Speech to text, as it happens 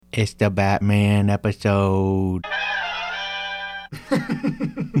It's the Batman episode.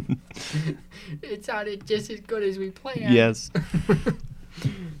 It sounded just as good as we planned. Yes.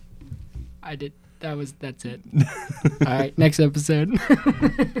 I did. That's it. All right, next episode.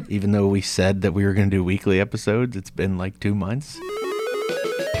 Even though we said that we were going to do weekly episodes, it's been like 2 months.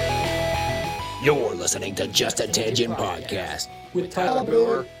 You're listening to Just a Tangent Podcast with Tyler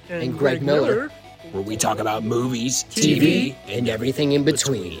Brewer and Greg Miller, where we talk about movies, TV, and everything in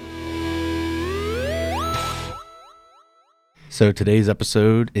between. So today's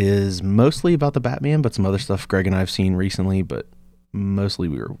episode is mostly about the Batman, but some other stuff Greg and I have seen recently, but mostly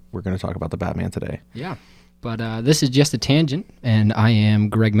we're going to talk about the Batman today. Yeah, but this is Just a Tangent, and I am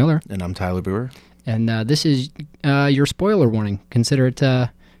Greg Miller. And I'm Tyler Brewer. And this is your spoiler warning. Consider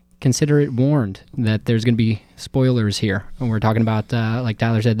it warned that there's going to be spoilers here. And we're talking about, like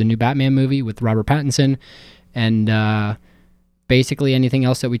Tyler said, the new Batman movie with Robert Pattinson, and basically anything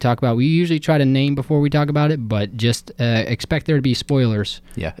else that we talk about. We usually try to name before we talk about it, but just expect there to be spoilers.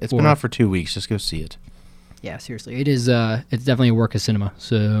 Yeah, it's been out for 2 weeks. Just go see it. Yeah, seriously. It is. It's definitely a work of cinema,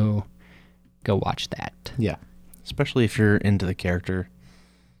 so go watch that. Yeah, especially if you're into the character.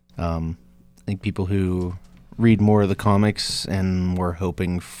 I think people who read more of the comics and were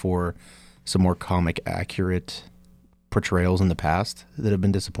hoping for some more comic accurate portrayals in the past that have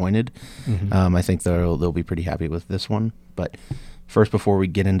been disappointed. Mm-hmm. I think they'll be pretty happy with this one. But first, before we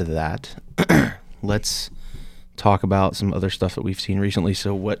get into that, let's talk about some other stuff that we've seen recently.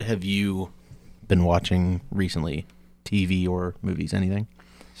 So what have you been watching recently? TV or movies, anything?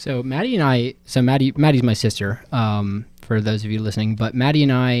 So Maddie's my sister, for those of you listening, but Maddie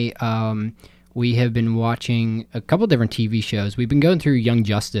and I, we have been watching a couple different TV shows. We've been going through Young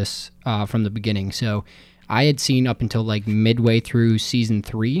Justice from the beginning. So I had seen up until like midway through season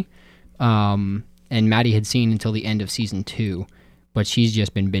 3, and Maddie had seen until the end of season 2, but she's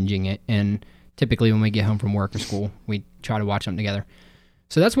just been binging it. And typically when we get home from work or school, we try to watch them together.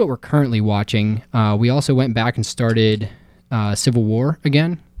 So that's what we're currently watching. We also went back and started Civil War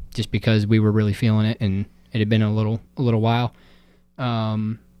again, just because we were really feeling it, and it had been a little while. Let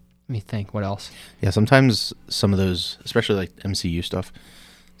me think, what else? Yeah, sometimes some of those, especially like MCU stuff,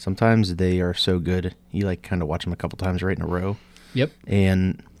 sometimes they are so good, you like kind of watch them a couple times right in a row. Yep.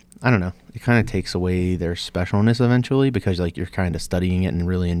 And I don't know, it kind of takes away their specialness eventually, because like you're kind of studying it and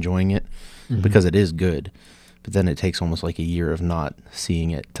really enjoying it, mm-hmm. because it is good. But then it takes almost like a year of not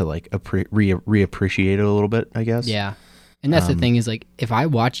seeing it to like reappreciate it a little bit, I guess. Yeah. And that's the thing is, like, if I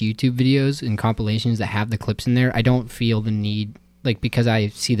watch YouTube videos and compilations that have the clips in there, I don't feel the need, like, because I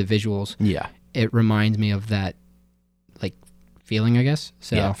see the visuals. Yeah. It reminds me of that, like, feeling, I guess.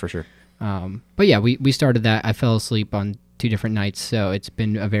 So, yeah, for sure. But yeah, we started that. I fell asleep on 2 different nights, so it's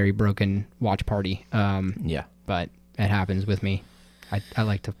been a very broken watch party. Yeah. But it happens with me. I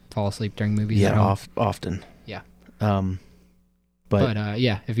like to fall asleep during movies. Yeah, often. Yeah. But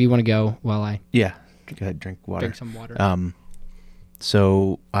yeah, if you want to go while I go ahead, drink water. Drink some water.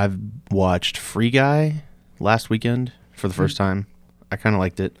 So I've watched Free Guy last weekend for the first time. I kind of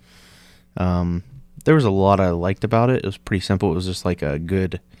liked it. There was a lot I liked about it. It was pretty simple. It was just like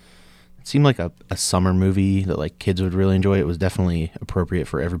it seemed like a summer movie that like kids would really enjoy. It was definitely appropriate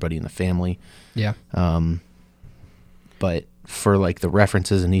for everybody in the family. Yeah. But for like the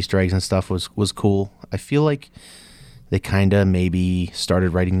references and Easter eggs and stuff was cool. I feel like they kind of maybe started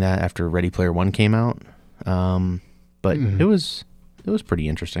writing that after Ready Player One came out. But it was pretty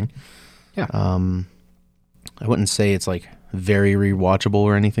interesting. Yeah. I wouldn't say it's like very rewatchable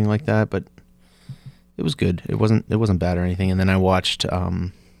or anything like that, but it was good. It wasn't bad or anything. And then I watched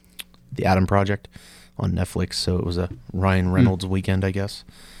The Adam Project on Netflix, so it was a Ryan Reynolds weekend, I guess.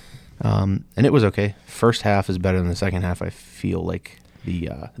 And it was okay. First half is better than the second half. I feel like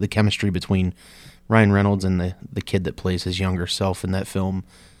the chemistry between Ryan Reynolds and the kid that plays his younger self in that film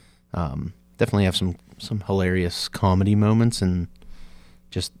definitely have some hilarious comedy moments and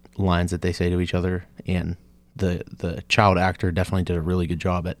just lines that they say to each other. And the child actor definitely did a really good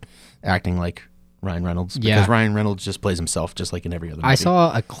job at acting like Ryan Reynolds, because Ryan Reynolds just plays himself just like in every other movie. I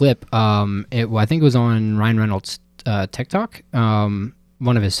saw a clip. I think it was on Ryan Reynolds' TikTok.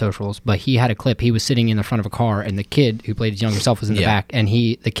 One of his socials, but he had a clip. He was sitting in the front of a car, and the kid who played his younger self was in the back, and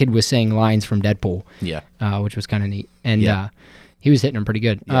the kid was saying lines from Deadpool, which was kind of neat, and he was hitting them pretty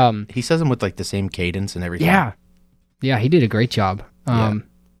good. Yeah. He says them with like the same cadence and everything. Yeah, he did a great job.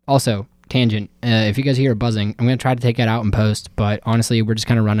 Also, tangent. If you guys hear a buzzing, I'm gonna try to take that out and post, but honestly, we're just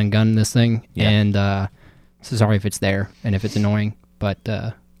kind of run and gun this thing, and so sorry if it's there and if it's annoying, but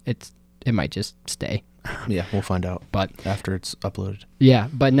it might just stay. Yeah, we'll find out. But after it's uploaded. Yeah,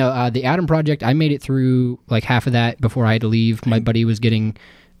 but no, the Adam Project, I made it through like half of that before I had to leave. My buddy was getting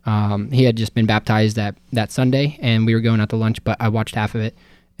He had just been baptized that Sunday, and we were going out to lunch, but I watched half of it,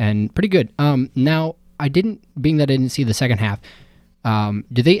 and pretty good. Now, being that I didn't see the second half,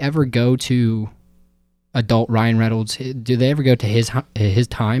 do they ever go to adult Ryan Reynolds? Do they ever go to his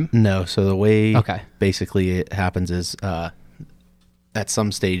time? No. So the way Okay. basically it happens is at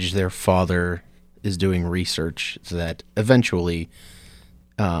some stage their father is doing research that eventually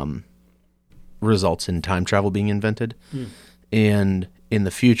results in time travel being invented. And in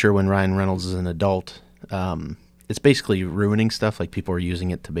the future, when Ryan Reynolds is an adult, it's basically ruining stuff. Like, people are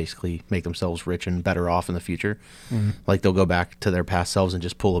using it to basically make themselves rich and better off in the future. Like, they'll go back to their past selves and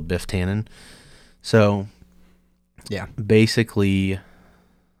just pull a Biff Tannen. So, Yeah. basically,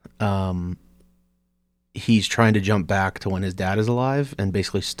 he's trying to jump back to when his dad is alive and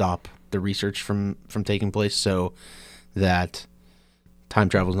basically stop the research from taking place, so that time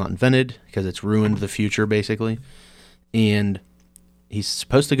travel is not invented, because it's ruined the future, basically. And he's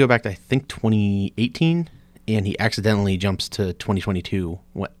supposed to go back to, I think, 2018, and he accidentally jumps to 2022,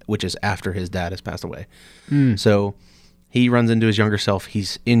 which is after his dad has passed away. So he runs into his younger self.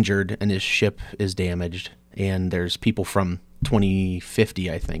 He's injured, and his ship is damaged. And there's people from 2050,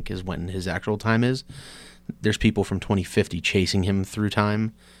 I think, is when his actual time is. There's people from 2050 chasing him through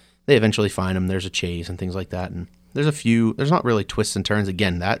time. They eventually find him. There's a chase and things like that. And there's not really twists and turns.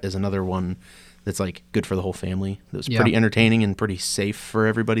 Again, that is another one that's like good for the whole family. That was pretty entertaining and pretty safe for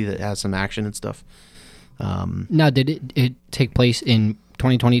everybody, that has some action and stuff. Now, did it take place in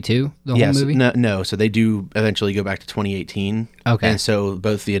 2022, the whole movie? No. So they do eventually go back to 2018. Okay. And so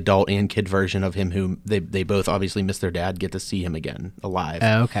both the adult and kid version of him, who they both obviously miss their dad, get to see him again alive.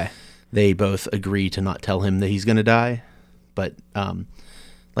 Okay. They both agree to not tell him that he's going to die. But,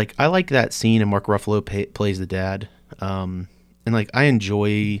 like, I like that scene, and Mark Ruffalo plays the dad. And, like, I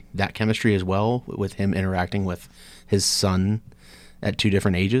enjoy that chemistry as well, with him interacting with his son at two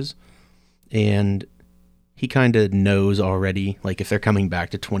different ages. And he kind of knows already, like, if they're coming back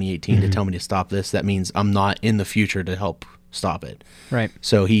to 2018 to tell me to stop this, that means I'm not in the future to help stop it. Right.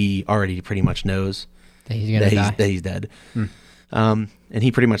 So he already pretty much knows That he's going to die. that he's dead. And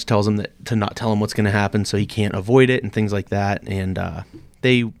he pretty much tells him that to not tell him what's going to happen, so he can't avoid it and things like that. And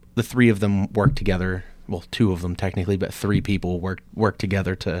the three of them work together. Well, two of them technically, but three people work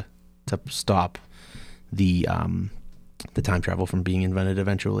together to stop the time travel from being invented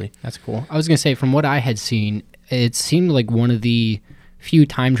eventually. That's cool. I was going to say, from what I had seen, it seemed like one of the few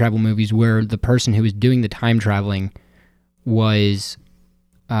time travel movies where the person who was doing the time traveling was,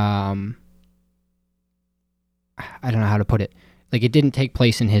 I don't know how to put it. Like, it didn't take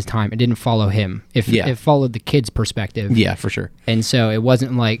place in his time. It didn't follow him. It followed the kid's perspective. Yeah, for sure. And so it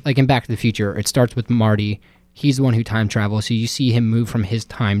wasn't like in Back to the Future, it starts with Marty. He's the one who time travels. So you see him move from his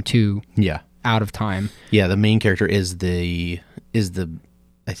time to out of time. Yeah, the main character is the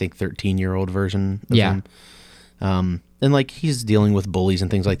I think 13-year-old version of him. And like, he's dealing with bullies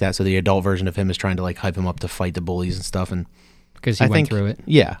and things like that. So the adult version of him is trying to like hype him up to fight the bullies and stuff. And because he went through it.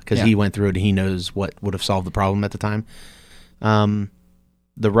 Yeah, because he went through it and he knows what would have solved the problem at the time.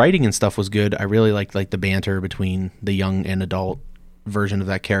 The writing and stuff was good. I really liked like the banter between the young and adult version of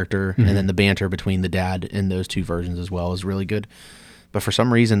that character, and then the banter between the dad in those two versions as well is really good. But for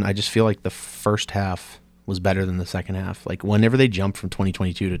some reason, I just feel like the first half was better than the second half. Like, whenever they jump from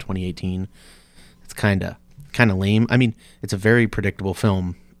 2022 to 2018, it's kind of lame. I mean, it's a very predictable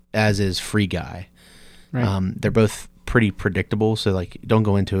film, as is Free Guy. Right. They're both pretty predictable, so like, don't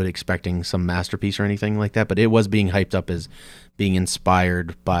go into it expecting some masterpiece or anything like that. But it was being hyped up as being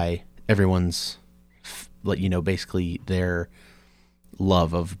inspired by everyone's, basically their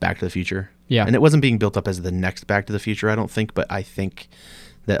love of Back to the Future. Yeah. And it wasn't being built up as the next Back to the Future, I don't think, but I think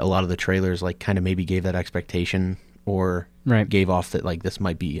that a lot of the trailers like kind of maybe gave that expectation, or gave off that like this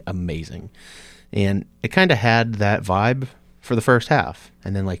might be amazing. And it kind of had that vibe for the first half,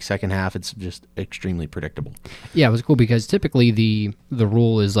 and then like second half it's just extremely predictable. Yeah, it was cool because typically the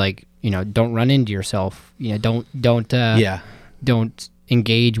rule is like, don't run into yourself. Don't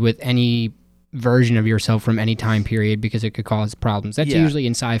engage with any version of yourself from any time period, because it could cause problems. That's usually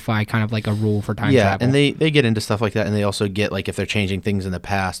in sci-fi kind of like a rule for time travel. And they get into stuff like that, and they also get like, if they're changing things in the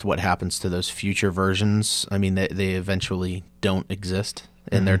past, what happens to those future versions. I mean, they eventually don't exist,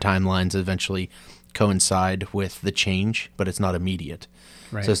 and their timelines eventually coincide with the change, but it's not immediate.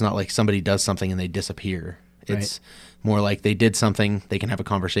 Right. So it's not like somebody does something and they disappear. It's more like they did something, they can have a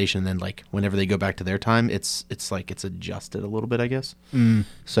conversation, and then like whenever they go back to their time, it's like it's adjusted a little bit, I guess.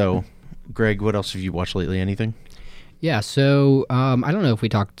 So Greg, what else have you watched lately? Anything? Yeah, so I don't know if we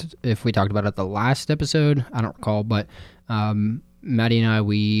talked about it the last episode. I don't recall, but Maddie and I,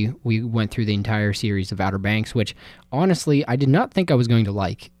 we went through the entire series of Outer Banks, which honestly I did not think I was going to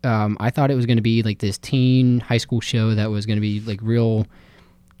like. I thought it was going to be like this teen high school show that was going to be like real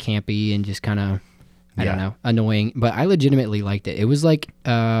campy and just kind of, I don't know, annoying. But I legitimately liked it. It was like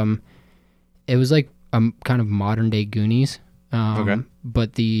kind of modern day Goonies. Okay.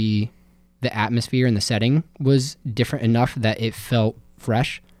 But the atmosphere and the setting was different enough that it felt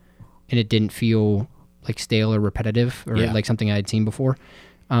fresh, and it didn't feel like stale or repetitive or like something I had seen before.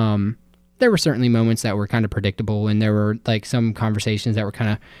 There were certainly moments that were kind of predictable, and there were like some conversations that were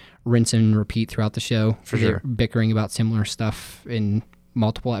kind of rinse and repeat throughout the show. For sure. Bickering about similar stuff in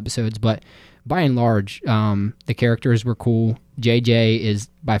multiple episodes, but by and large, the characters were cool. JJ is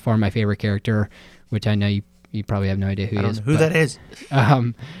by far my favorite character, which I know you probably have no idea who he is. Who that is.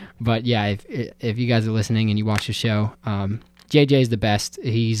 But yeah, if you guys are listening and you watch the show, JJ is the best.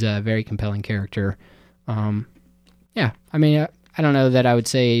 He's a very compelling character. Yeah, I mean, I don't know that I would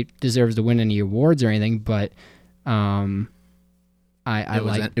say deserves to win any awards or anything, but it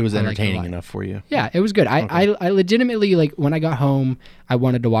was entertaining enough for you. Yeah, it was good. I legitimately, like, when I got home, I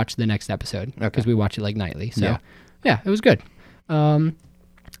wanted to watch the next episode because we watch it like nightly. So yeah, it was good.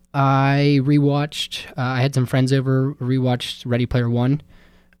 I rewatched. I had some friends over. Rewatched Ready Player One.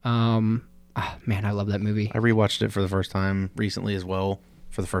 Man, I love that movie. I rewatched it for the first time recently as well.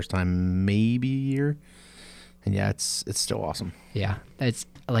 For the first time, maybe a year. And yeah, it's still awesome. Yeah, it's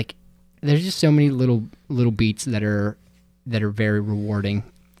like there's just so many little beats that are very rewarding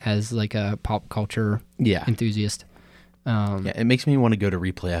as like a pop culture enthusiast. It makes me want to go to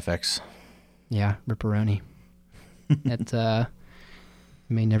Replay FX. Yeah, Ripperoni. That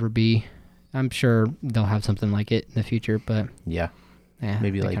may never be. I'm sure they'll have something like it in the future, but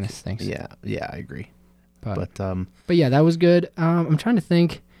maybe like kind of stinks. Yeah, I agree. But yeah, that was good. I'm trying to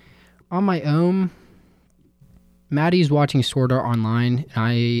think. On my own, Maddie's watching Sword Art Online, and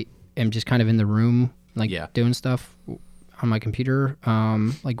I am just kind of in the room, like doing stuff on my computer,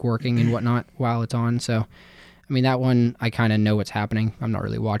 like working and whatnot while it's on. So, I mean, that one I kind of know what's happening. I'm not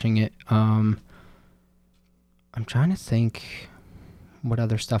really watching it. I'm trying to think what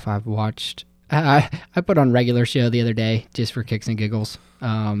other stuff I've watched. I put on Regular Show the other day just for kicks and giggles,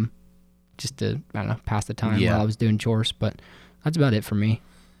 just to, I don't know, pass the time while I was doing chores. But that's about it for me.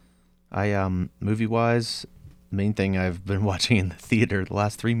 Movie wise, main thing I've been watching in the theater, the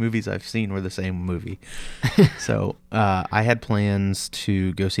last 3 movies I've seen were the same movie. So I had plans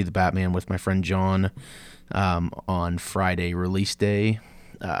to go see the Batman with my friend John on Friday, release day,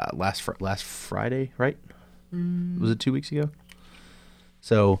 last Friday, right? Was it 2 weeks ago?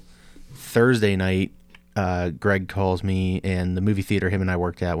 So Thursday night, Greg calls me, and the movie theater him and I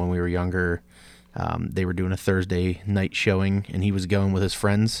worked at when we were younger, they were doing a Thursday night showing, and he was going with his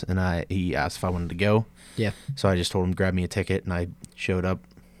friends, and he asked if I wanted to go. Yeah. So I just told him to grab me a ticket, and I showed up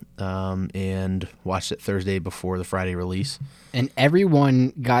and watched it Thursday before the Friday release. And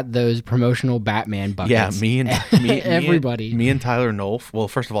everyone got those promotional Batman buckets. Yeah, me and everybody. Me and Tyler Nolf. Well,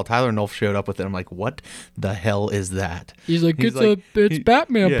 first of all, Tyler Nolf showed up with it. I'm like, what the hell is that? He's like, it's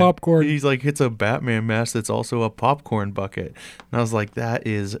Batman popcorn. He's like, it's a Batman mask that's also a popcorn bucket. And I was like, that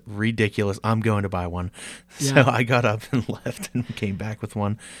is ridiculous. I'm going to buy one. So I got up and left and came back with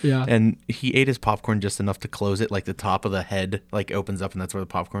one. Yeah. And he ate his popcorn just enough to close it. Like the top of the head like opens up, and that's where the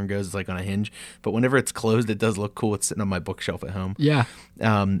popcorn goes. It's like on a hinge. But whenever it's closed, it does look cool. It's sitting on my bookshelf at home. Yeah.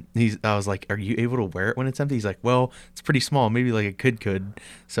 I was like, are you able to wear it when it's empty? He's like, well, it's pretty small. Maybe like a kid could.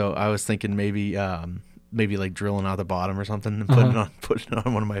 So I was thinking maybe like drilling out the bottom or something and put it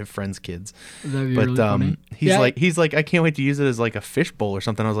on one of my friend's kids. That'd be really funny. He's like, I can't wait to use it as like a fish bowl or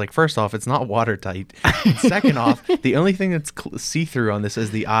something. I was like, first off, it's not watertight. Second off, the only thing that's see-through on this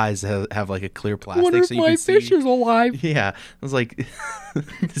is the eyes have like a clear plastic. What if so you my can fish see. is alive? Yeah. I was like,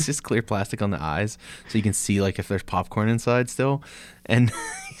 it's just clear plastic on the eyes so you can see like if there's popcorn inside still. And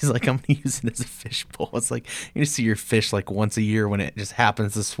he's like, I'm going to use it as a fish bowl. It's like, you just see your fish like once a year when it just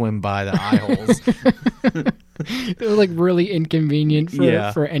happens to swim by the eye holes. They're like really inconvenient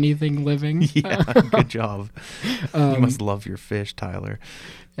for anything living. Yeah, good job. You must love your fish, Tyler.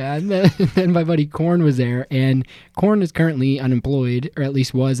 Yeah, and then my buddy Korn was there, and Korn is currently unemployed, or at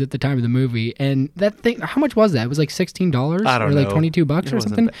least was at the time of the movie. And that thing, how much was that? It was like $16 I don't or like know. $22 or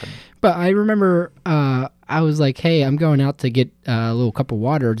something. Bad. But I remember I was like, hey, I'm going out to get a little cup of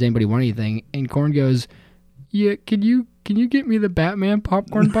water. Does anybody want anything? And Korn goes, yeah, can you get me the Batman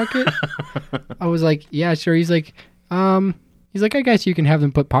popcorn bucket? I was like, yeah, sure. He's like, I guess you can have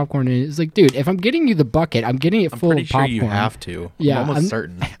them put popcorn in it. It's like, dude, if I'm getting you the bucket, I'm getting it full of popcorn. I'm pretty sure you have to. Yeah, I'm almost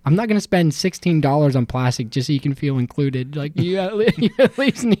certain. I'm not going to spend $16 on plastic just so you can feel included. Like, you at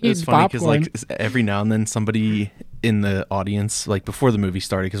least need It's funny popcorn. because like every now and then somebody in the audience, like before the movie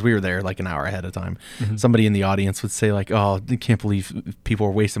started, because we were there like an hour ahead of time, somebody in the audience would say like, "Oh, I can't believe people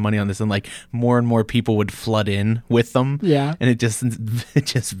are wasting money on this," and like more and more people would flood in with them. Yeah. And it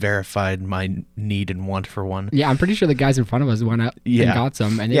just verified my need and want for one. Yeah, I'm pretty sure the guys in front of us went out and got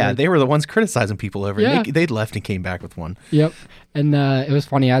some. And they were the ones criticizing people over it. Yeah. They left and came back with one. Yep. And it was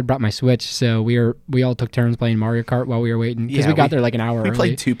funny. I brought my Switch, so we all took turns playing Mario Kart while we were waiting because we got there like an hour early. We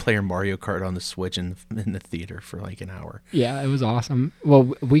played 2-player Mario Kart on the Switch in the theater for like an hour. Yeah, it was awesome.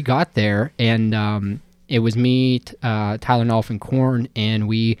 Well, we got there, and it was me, Tyler Nolf, and Korn, and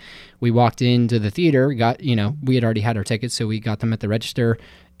we walked into the theater. We had already had our tickets, so we got them at the register,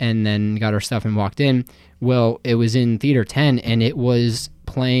 and then got our stuff and walked in. Well, it was in Theater 10, and it was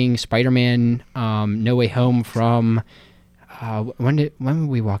playing Spider-Man No Way Home from... when did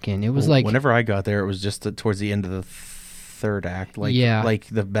we walk in? It was like whenever I got there, it was just towards the end of the third act. Like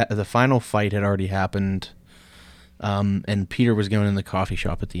the final fight had already happened, and Peter was going in the coffee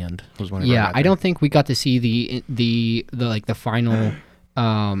shop at the end. Was whenever I don't think we got to see the final.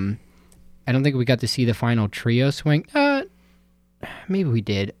 I don't think we got to see the final trio swing. Maybe we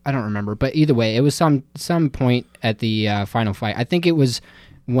did. I don't remember. But either way, it was some point at the final fight. I think it was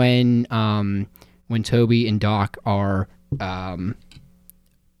when Toby and Doc are.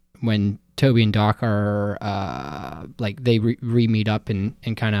 When Toby and Doc are like they re-meet up and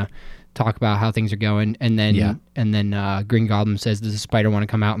kind of talk about how things are going, and then Green Goblin says, "Does the spider want to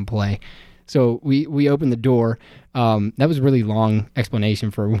come out and play?" So we opened the door. That was a really long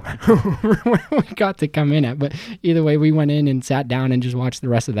explanation for where we got to come in at, but either way, we went in and sat down and just watched the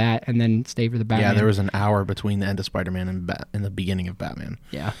rest of that, and then stayed for the Batman. Yeah, there was an hour between the end of Spider-Man and the beginning of Batman.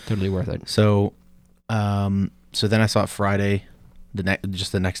 Yeah, totally worth it. So, so then I saw it Friday, the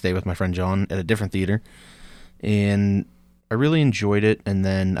next day with my friend John at a different theater, and I really enjoyed it. And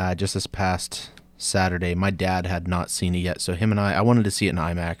then just this past Saturday, my dad had not seen it yet, so him and I wanted to see it in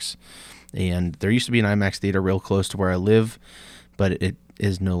IMAX. And there used to be an IMAX theater real close to where I live, but it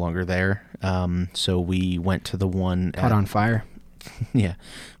is no longer there. So we went to the one Caught on fire. Yeah,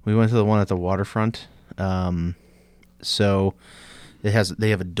 we went to the one at the waterfront. So they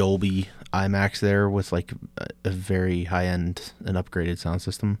have a Dolby IMAX there with like a very high end and upgraded sound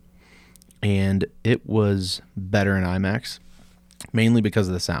system, and it was better in IMAX, mainly because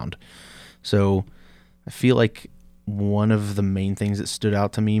of the sound. So I feel like one of the main things that stood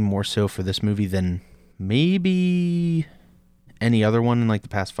out to me more so for this movie than maybe any other one in like the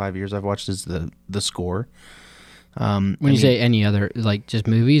past 5 years I've watched is the score. When you say any other, like just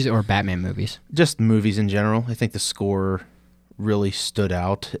movies or Batman movies? Just movies in general. I think the score really stood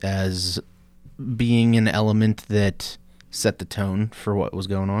out as being an element that set the tone for what was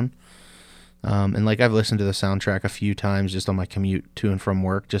going on. And like I've listened to the soundtrack a few times just on my commute to and from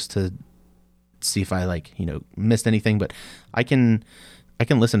work just to see if I missed anything, but I can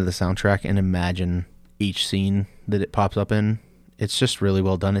listen to the soundtrack and imagine each scene that it pops up in. It's just really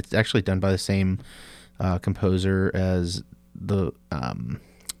well done. It's actually done by the same composer as the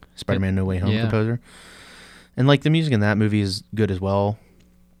Spider-Man No Way Home composer. And like the music in that movie is good as well.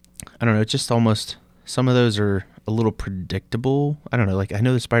 I don't know, it's just almost, some of those are a little predictable. I don't know, like I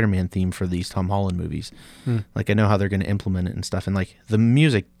know the Spider-Man theme for these Tom Holland movies. Like I know how they're going to implement it and stuff, and like the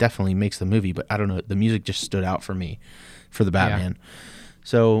music definitely makes the movie, but I don't know, the music just stood out for me for the Batman. Yeah.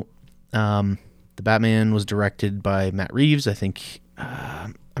 So the Batman was directed by Matt Reeves. I think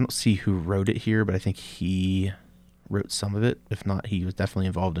I don't see who wrote it here, but I think he wrote some of it. If not, he was definitely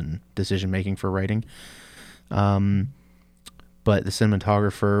involved in decision making for writing. But the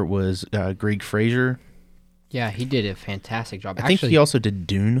cinematographer was Greg Fraser. Yeah, he did a fantastic job. I think he also did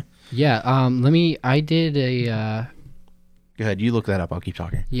Dune. Yeah, I did a... Go ahead, you look that up, I'll keep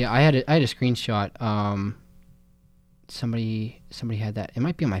talking. Yeah, I had a screenshot. Somebody had that. It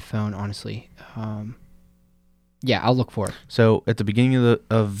might be on my phone, honestly. Yeah, I'll look for it. So at the beginning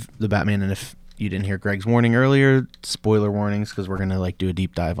of the Batman, and if you didn't hear Greg's warning earlier, spoiler warnings, because we're going to like do a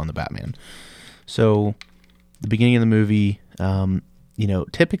deep dive on the Batman. So the beginning of the movie,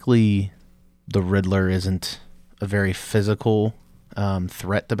 typically the Riddler isn't a very physical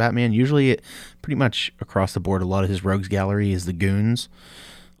threat to Batman. Usually, pretty much across the board, a lot of his rogues gallery is the goons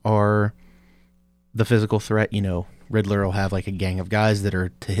are the physical threat. Riddler will have like a gang of guys that are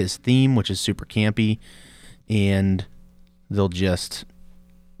to his theme, which is super campy, and they'll just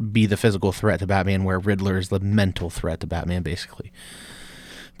be the physical threat to Batman, where Riddler is the mental threat to Batman, basically.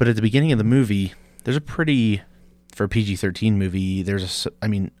 But at the beginning of the movie, there's a pretty... For a PG-13 movie,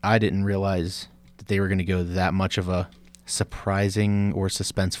 I didn't realize that they were going to go that much of a surprising or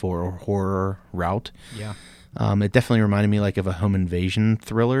suspenseful or horror route. Yeah. It definitely reminded me like of a home invasion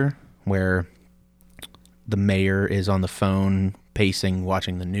thriller where the mayor is on the phone pacing,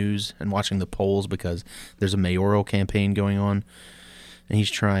 watching the news and watching the polls because there's a mayoral campaign going on, and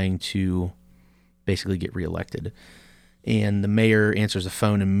he's trying to basically get reelected. And the mayor answers the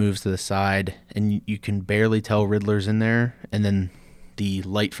phone and moves to the side, and you can barely tell Riddler's in there, and then the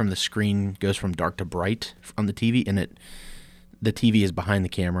light from the screen goes from dark to bright on the TV, and the TV is behind the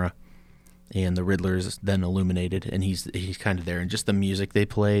camera, and the Riddler is then illuminated, and he's kind of there, and just the music they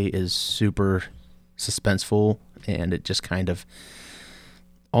play is super suspenseful, and it just kind of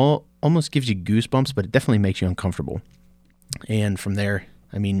almost gives you goosebumps, but it definitely makes you uncomfortable. And from there,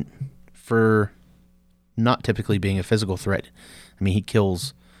 I mean, for not typically being a physical threat, I mean, he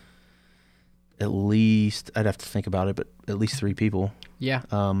kills at least, I'd have to think about it, but at least 3 people. Yeah.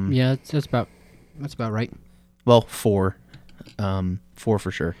 Yeah, that's about right. Well, 4. 4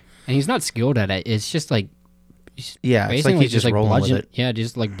 for sure. And he's not skilled at it. It's just like, yeah, it's like he's just like rolling with it. Yeah,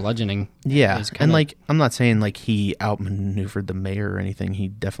 just like bludgeoning. Yeah, and like, I'm not saying like he outmaneuvered the mayor or anything. He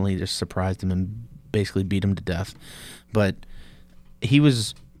definitely just surprised him and basically beat him to death. But he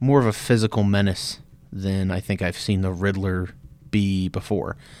was more of a physical menace than I think I've seen the Riddler be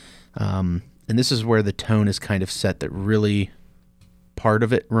before. And this is where the tone is kind of set that really part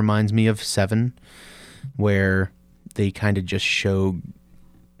of it reminds me of Seven, where they kind of just show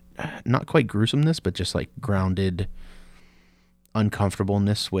not quite gruesomeness, but just like grounded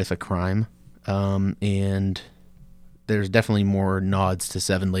uncomfortableness with a crime. And there's definitely more nods to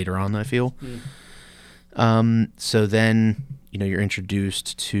Seven later on, I feel. So then, you're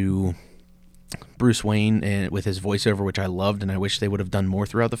introduced to Bruce Wayne and with his voiceover, which I loved, and I wish they would have done more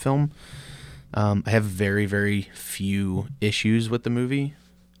throughout the film. I have very, very few issues with the movie.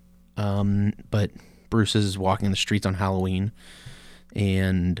 But Bruce is walking the streets on Halloween,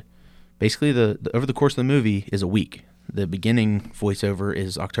 and basically the over the course of the movie is a week. The beginning voiceover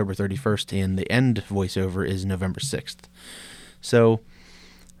is October 31st, and the end voiceover is November 6th. So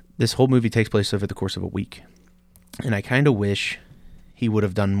this whole movie takes place over the course of a week. And I kind of wish he would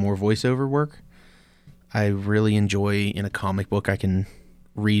have done more voiceover work. I really enjoy, in a comic book, I can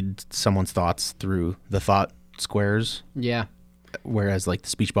read someone's thoughts through the thought squares. Yeah. Whereas, like, the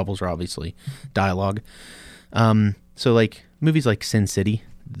speech bubbles are obviously dialogue. So, like, movies like Sin City,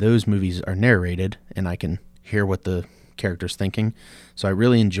 those movies are narrated, and I can hear what the character's thinking. So I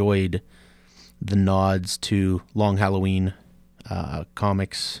really enjoyed the nods to Long Halloween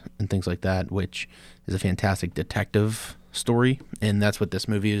comics and things like that, which is a fantastic detective story, and that's what this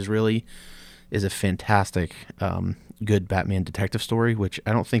movie is really, is a fantastic good Batman detective story, which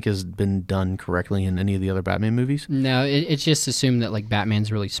I don't think has been done correctly in any of the other Batman movies. No, it's just assumed that like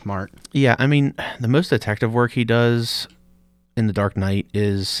Batman's really smart. Yeah, I mean, the most detective work he does in The Dark Knight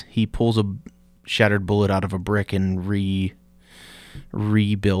is he pulls a shattered bullet out of a brick and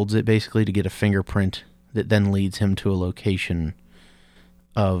rebuilds it basically to get a fingerprint that then leads him to a location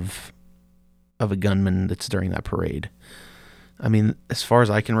of a gunman that's during that parade. I mean, as far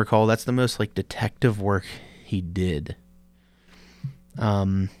as I can recall, that's the most like detective work he did.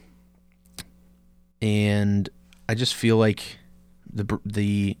 And I just feel like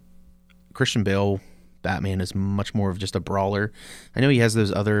the Christian Bale Batman is much more of just a brawler. I know he has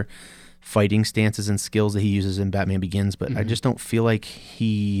those other fighting stances and skills that he uses in Batman Begins, but I just don't feel like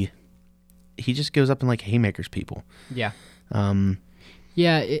he just goes up and like haymakers people. Yeah.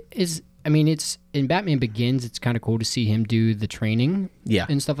 Yeah, it is. I mean, it's in Batman Begins. It's kind of cool to see him do the training,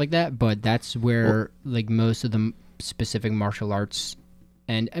 and stuff like that. But that's where like most of the specific martial arts,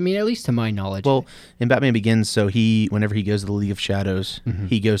 and I mean, at least to my knowledge. Well, in Batman Begins, so whenever he goes to the League of Shadows,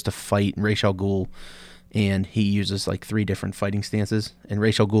 he goes to fight Ra's al Ghul, and he uses like 3 different fighting stances, and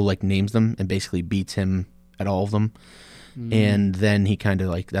Ra's al Ghul like names them and basically beats him at all of them, and then he kind of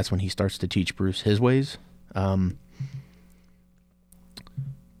like that's when he starts to teach Bruce his ways.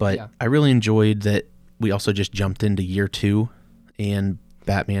 But I really enjoyed that we also just jumped into year 2, and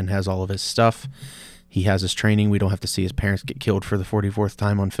Batman has all of his stuff. He has his training. We don't have to see his parents get killed for the 44th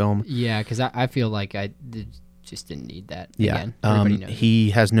time on film. Yeah, because I feel like I just didn't need that. Yeah, Again,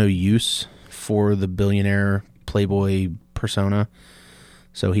 he has no use for the billionaire playboy persona,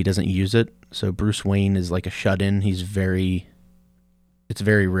 so he doesn't use it. So Bruce Wayne is like a shut-in. It's very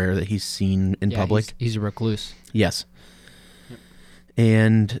rare that he's seen in public. He's a recluse. Yes.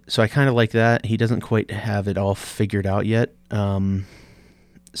 And so I kind of like that. He doesn't quite have it all figured out yet.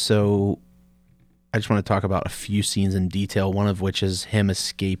 So I just want to talk about a few scenes in detail, one of which is him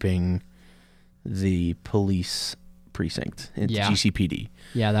escaping the police precinct into GCPD.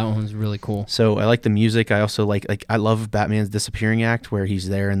 Yeah, that one was really cool. So I like the music. I also like I love Batman's disappearing act where he's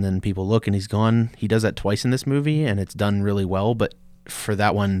there and then people look and he's gone. He does that twice in this movie and it's done really well, but for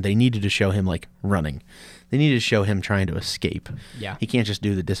that one, they needed to show him like running. They needed to show him trying to escape. Yeah. He can't just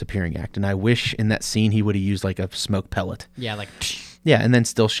do the disappearing act. And I wish in that scene he would have used like a smoke pellet. Yeah, like Yeah, and then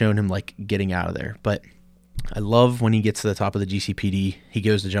still shown him like getting out of there. But I love when he gets to the top of the GCPD, he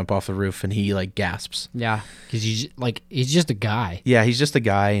goes to jump off the roof and he like gasps. yeah, because he's just a guy. Yeah, he's just a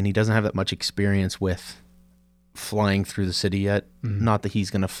guy and he doesn't have that much experience with flying through the city yet. Not that he's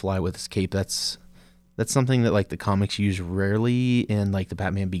gonna fly with his cape. That's something that like the comics use rarely, and like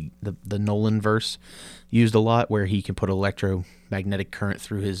the the Nolan verse used a lot, where he can put electromagnetic current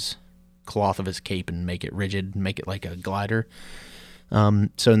through his cloth of his cape and make it rigid and make it like a glider.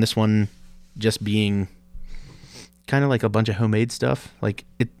 So in this one, just being kind of like a bunch of homemade stuff, like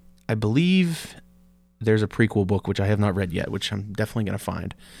it, I believe there's a prequel book which I have not read yet, which I'm definitely gonna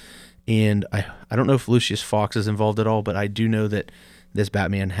find. And I don't know if Lucius Fox is involved at all, but I do know that this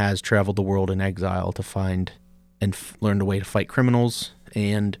Batman has traveled the world in exile to find and learn a way to fight criminals,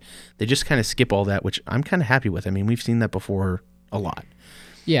 and they just kind of skip all that, which I'm kind of happy with. I mean, we've seen that before a lot.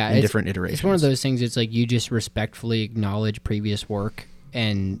 Yeah, in different iterations. It's one of those things. It's like you just respectfully acknowledge previous work,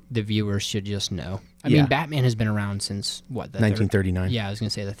 and the viewers should just know. I mean, Batman has been around since what, the 1939. Yeah, I was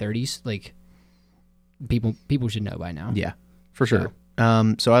gonna say the 30s. Like people should know by now. Yeah, for sure.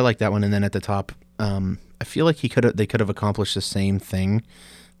 So I like that one, and then at the top, I feel like they could have accomplished the same thing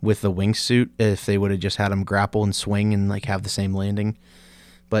with the wingsuit if they would have just had him grapple and swing and like have the same landing.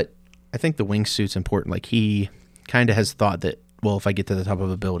 But I think the wingsuit's important. Like he kind of has thought that, well, if I get to the top of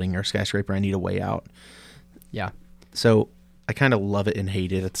a building or skyscraper, I need a way out. Yeah. So I kind of love it and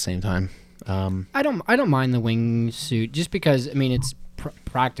hate it at the same time. I don't mind the wingsuit just because, I mean, it's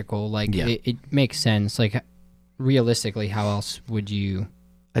practical. Like it makes sense. Like realistically, how else would you?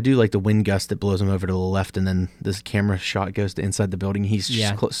 I do like the wind gust that blows him over to the left, and then this camera shot goes to inside the building. He's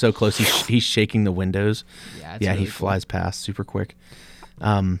so close. He's shaking the windows. Yeah, really he flies past super quick.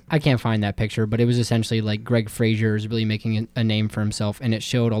 I can't find that picture, but it was essentially like Greg Fraser is really making a name for himself, and it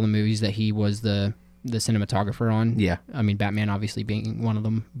showed all the movies that he was the cinematographer on. Yeah. I mean, Batman obviously being one of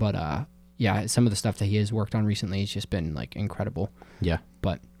them, but yeah, some of the stuff that he has worked on recently has just been like incredible. Yeah.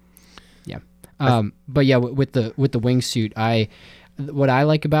 But yeah. But yeah, with the wingsuit, what I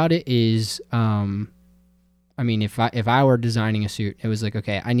like about it is, I mean, if I were designing a suit, it was like,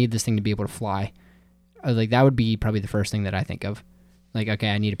 okay, I need this thing to be able to fly. Like that would be probably the first thing that I think of. Like, okay,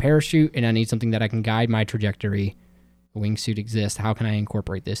 I need a parachute and I need something that I can guide my trajectory. A wingsuit exists. How can I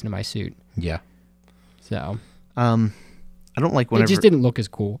incorporate this into my suit? Yeah. So, I don't like whenever it just didn't look as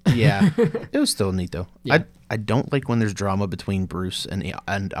cool. Yeah, it was still neat though. Yeah. I don't like when there's drama between Bruce and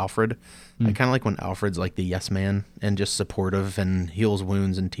Alfred. I kind of like when Alfred's like the yes man and just supportive and heals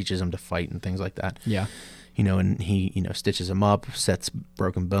wounds and teaches him to fight and things like that. Yeah. You know, and he, you know, stitches him up, sets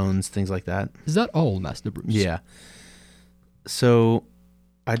broken bones, things like that. Is that all, Master Bruce? Yeah. So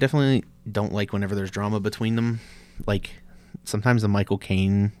I definitely don't like whenever there's drama between them. Like sometimes the Michael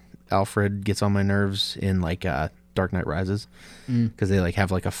Caine Alfred gets on my nerves in like Dark Knight Rises because they like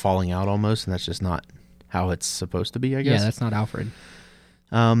have like a falling out almost, and that's just not how it's supposed to be, I guess. Yeah, that's not Alfred.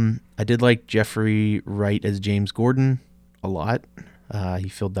 I did like Jeffrey Wright as James Gordon a lot. He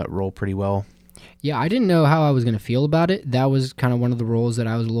filled that role pretty well. Yeah, I didn't know how I was going to feel about it. That was kind of one of the roles that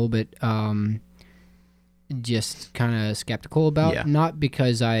I was a little bit just kind of skeptical about. Yeah. Not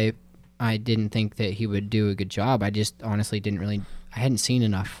because I didn't think that he would do a good job. I just honestly I hadn't seen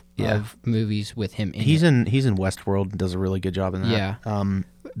enough of movies with him in He's it. in Westworld and does a really good job in that. Yeah.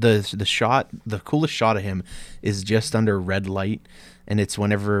 The coolest shot of him is just under red light, and it's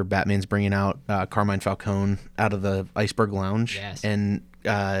whenever Batman's bringing out Carmine Falcone out of the Iceberg Lounge. Yes. And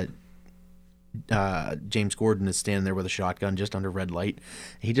James Gordon is standing there with a shotgun just under red light.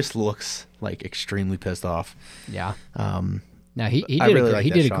 He just looks like extremely pissed off. Yeah. Um, No, he I did really like he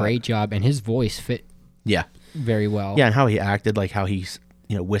that did shot. a great job, and his voice fit yeah. very well. Yeah, and how he acted, like how he's,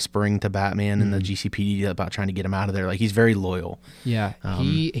 you know, whispering to Batman in the GCPD about trying to get him out of there. Like he's very loyal. Yeah.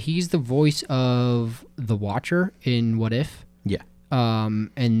 He's the voice of the Watcher in What If. Yeah. And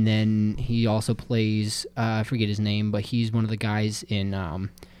then he also plays I forget his name, but he's one of the guys in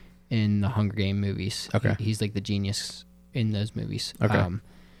the Hunger Game movies. Okay. He's like the genius in those movies. Okay.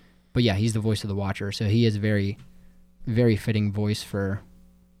 But yeah, he's the voice of the Watcher, so he has a very, very fitting voice for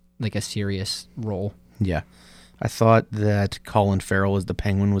like a serious role. Yeah. I thought that Colin Farrell as the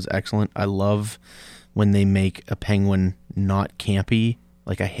Penguin was excellent. I love when they make a Penguin not campy.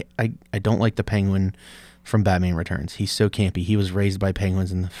 Like I don't like the Penguin from Batman Returns. He's so campy. He was raised by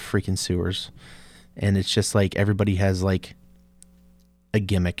penguins in the freaking sewers. And it's just like everybody has like a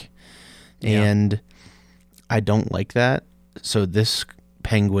gimmick. Yeah. And I don't like that. So this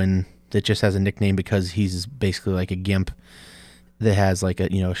Penguin that just has a nickname because he's basically like a gimp, that has like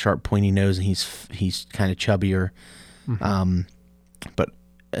a sharp pointy nose, and he's kind of chubbier. But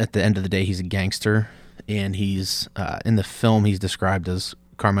at the end of the day, he's a gangster, and he's in the film he's described as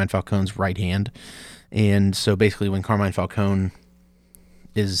Carmine Falcone's right hand. And so basically, when Carmine Falcone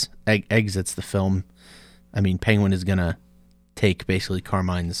exits the film, I mean, Penguin is gonna take basically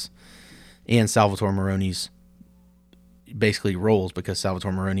Carmine's and Salvatore Moroni's basically roles, because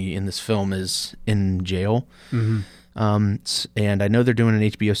Salvatore Moroni in this film is in jail. And I know they're doing an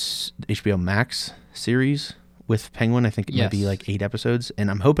HBO Max series with Penguin. I think it might be like 8 episodes, and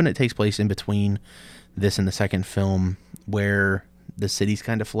I'm hoping it takes place in between this and the second film, where the city's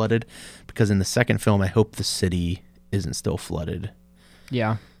kind of flooded, because in the second film I hope the city isn't still flooded.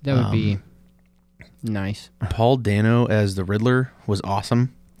 Yeah, that would be nice. Paul Dano as the Riddler was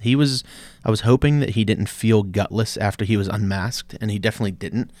awesome. I was hoping that he didn't feel gutless after he was unmasked, and he definitely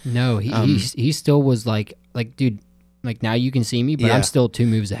didn't. No, he still was like, dude, like, now you can see me, but I'm still 2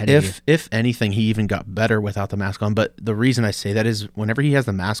 moves ahead of you. If anything, he even got better without the mask on. But the reason I say that is whenever he has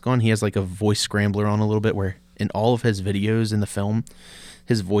the mask on, he has like a voice scrambler on a little bit, where in all of his videos in the film,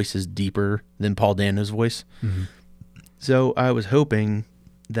 his voice is deeper than Paul Dano's voice. So I was hoping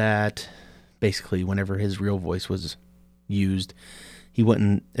that basically whenever his real voice was used, it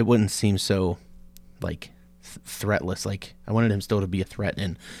wouldn't seem so like threatless. Like, I wanted him still to be a threat,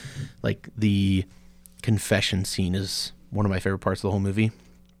 and like the confession scene is one of my favorite parts of the whole movie.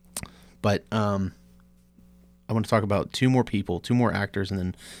 But I want to talk about 2 more actors, and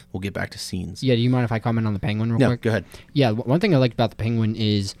then we'll get back to scenes. Yeah, do you mind if I comment on the Penguin real quick? Go ahead. Yeah, one thing I liked about the Penguin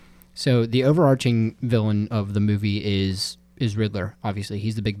is, so the overarching villain of the movie is Riddler. Obviously,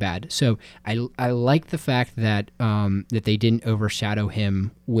 he's the big bad. So I like the fact that that they didn't overshadow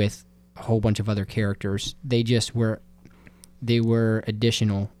him with a whole bunch of other characters. They just were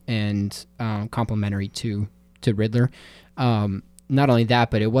additional and complementary to Riddler. Not only that,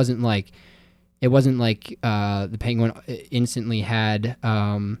 but it wasn't like the Penguin instantly had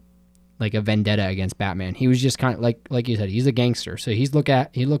like a vendetta against Batman. He was just kind of like you said, he's a gangster, so he's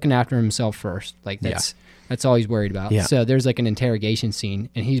looking after himself first. Like, that's all he's worried about. Yeah. So there's like an interrogation scene,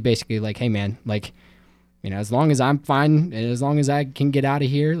 and he's basically like, hey man, like, as long as I'm fine and as long as I can get out of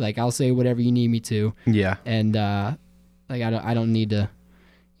here, like, I'll say whatever you need me to. Yeah. And like, I don't need to,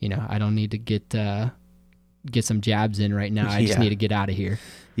 I don't need to get some jabs in right now. I just need to get out of here.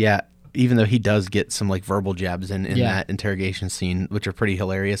 Yeah. Even though he does get some like verbal jabs in that interrogation scene, which are pretty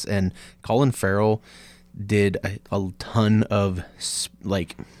hilarious. And Colin Farrell did a ton of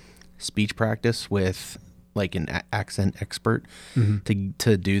like speech practice with like an accent expert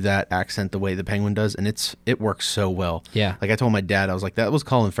to do that accent the way the Penguin does, and it works so well. Yeah. Like, I told my dad, I was like, that was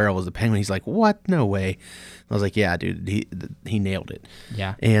Colin Farrell as the Penguin. He's like, what? No way. I was like, yeah, dude, he nailed it.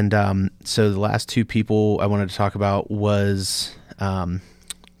 Yeah. And so the last 2 people I wanted to talk about was John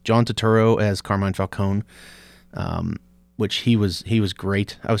Turturro as Carmine Falcone, which he was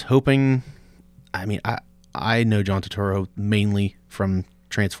great. I was hoping, I mean, I know John Turturro mainly from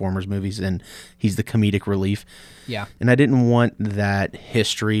Transformers movies, and he's the comedic relief. Yeah. And I didn't want that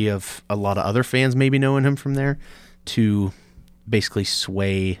history of a lot of other fans maybe knowing him from there to basically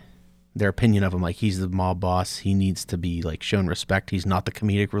sway their opinion of him. Like, he's the mob boss, he needs to be like shown respect, he's not the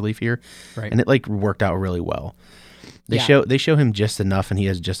comedic relief here. Right. And it like worked out really well. They show him just enough, and he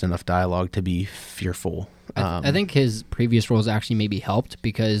has just enough dialogue to be fearful. I think his previous roles actually maybe helped,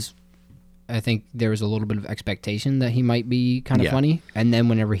 because I think there was a little bit of expectation that he might be kind of funny, and then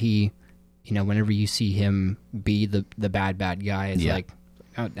whenever whenever you see him be the bad guy, it's like,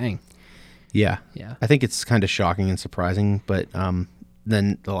 oh dang. Yeah. Yeah. I think it's kind of shocking and surprising, but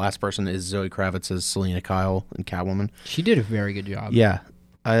then the last person is Zoe Kravitz as Selena Kyle in Catwoman. She did a very good job. Yeah.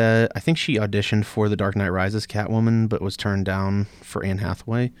 I think she auditioned for The Dark Knight Rises Catwoman, but was turned down for Anne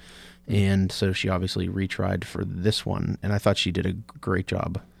Hathaway. And so she obviously retried for this one, and I thought she did a great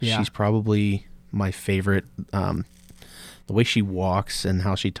job. Yeah. She's probably my favorite. The way she walks and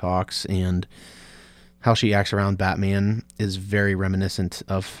how she talks and how she acts around Batman is very reminiscent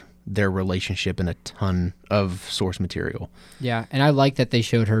of their relationship in a ton of source material. Yeah, and I like that they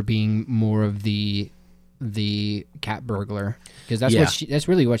showed her being more of the cat burglar, because that's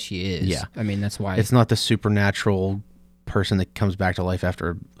really what she is. Yeah. I mean, that's why it's not the supernatural person that comes back to life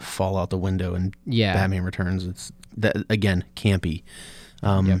after a fall out the window and Batman Returns. It's that, again, campy.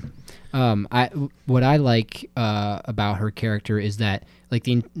 What I like about her character is that, like,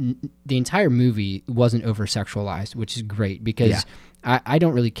 the entire movie wasn't over sexualized, which is great, because I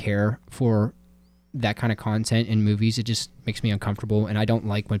don't really care for that kind of content in movies. It just makes me uncomfortable, and I don't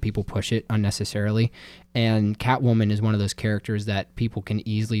like when people push it unnecessarily. And Catwoman is one of those characters that people can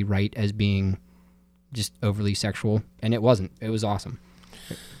easily write as being just overly sexual, and it wasn't. It was awesome.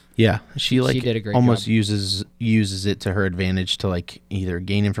 Yeah, she did a great almost job. uses it to her advantage to like either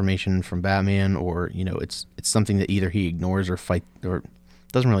gain information from Batman, or it's something that either he ignores or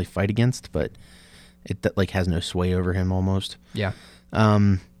doesn't really fight against, but it like has no sway over him almost. Yeah.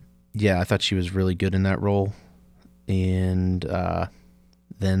 Yeah, I thought she was really good in that role, and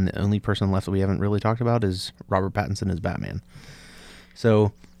then the only person left that we haven't really talked about is Robert Pattinson as Batman.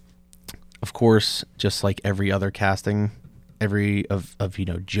 So, of course, just like every other casting,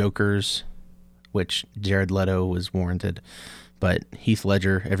 Jokers, which Jared Leto was warranted, but Heath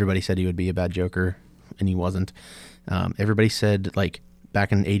Ledger, everybody said he would be a bad Joker, and he wasn't. Everybody said, like,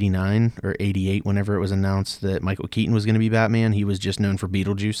 back in 89 or 88, whenever it was announced that Michael Keaton was going to be Batman, he was just known for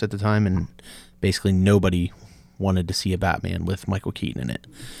Beetlejuice at the time, and basically nobody wanted to see a Batman with Michael Keaton in it.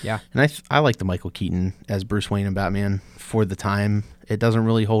 Yeah. And I like the Michael Keaton as Bruce Wayne and Batman for the time. It doesn't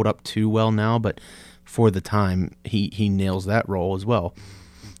really hold up too well now, but for the time, he nails that role as well.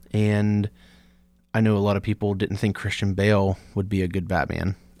 And I know a lot of people didn't think Christian Bale would be a good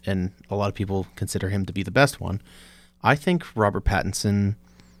Batman, and a lot of people consider him to be the best one. I think Robert Pattinson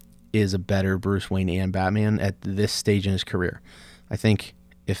is a better Bruce Wayne and Batman at this stage in his career. I think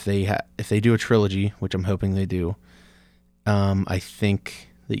if they do a trilogy, which I'm hoping they do, I think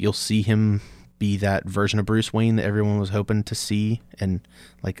that you'll see him be that version of Bruce Wayne that everyone was hoping to see. And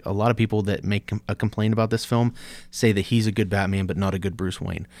like a lot of people that make a complaint about this film say that he's a good Batman but not a good Bruce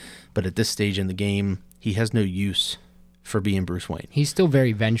Wayne. But at this stage in the game, he has no use for being Bruce Wayne. He's still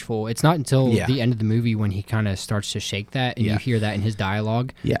very vengeful. It's not until Yeah. the end of the movie when he kind of starts to shake that, and Yeah. you hear that in his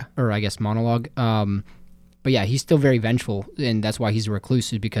dialogue. Yeah. Or I guess monologue. But yeah, he's still very vengeful, and that's why he's a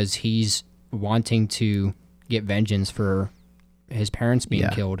recluse, is because he's wanting to get vengeance for his parents being Yeah.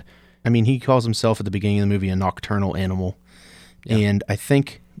 killed. I mean, he calls himself at the beginning of the movie a nocturnal animal. Yeah. And I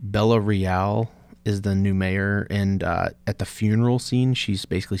think Bella Real is the new mayor, and at the funeral scene, she's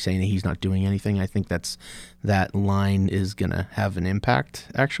basically saying that he's not doing anything. I think that line is going to have an impact,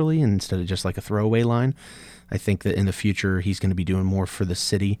 actually, instead of just like a throwaway line. I think that in the future, he's going to be doing more for the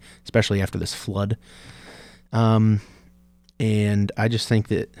city, especially after this flood. And I just think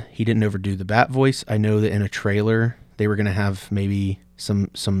that he didn't overdo the Bat voice. I know that in a trailer, they were going to have maybe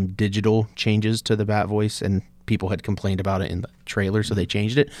some digital changes to the Bat voice, and people had complained about it in the trailer, so they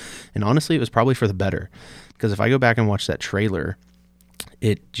changed it. And honestly, it was probably for the better, because if I go back and watch that trailer,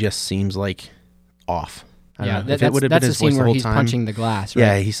 it just seems like off. I don't know. If it would have that's been the his scene voice the where whole he's time, punching the glass, right?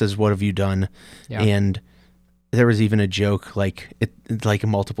 yeah, he says, "What have you done?" Yeah. And there was even a joke, like a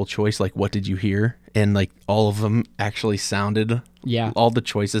multiple choice, like "What did you hear?" And like all of them actually sounded. Yeah. All the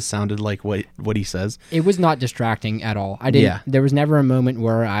choices sounded like what he says. It was not distracting at all. I didn't. Yeah. There was never a moment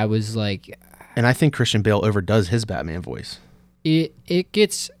where I was like, And I think Christian Bale overdoes his Batman voice. it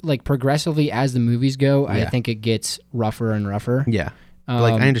gets like progressively as the movies go. I Yeah. think it gets rougher and rougher. Yeah.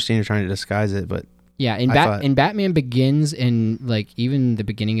 Like I understand you're trying to disguise it, but Yeah, in Batman Begins and like even the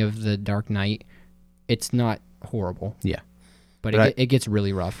beginning of The Dark Knight, it's not horrible, yeah. but But it gets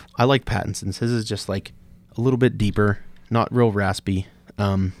really rough. I like Pattinson's. His is just like a little bit deeper, not real raspy.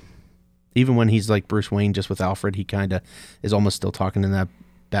 Even when he's like Bruce Wayne just with Alfred, he kind of is almost still talking in that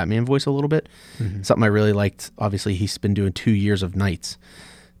Batman voice a little bit. Mm-hmm. Something I really liked. Obviously, he's been doing 2 years of Nights,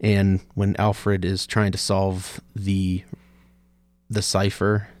 and when Alfred is trying to solve the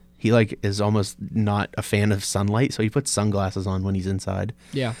cipher, he like is almost not a fan of sunlight, so he puts sunglasses on when he's inside.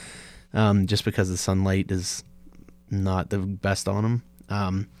 Yeah, Just because the sunlight is not the best on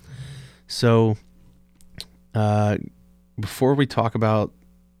him. So before we talk about,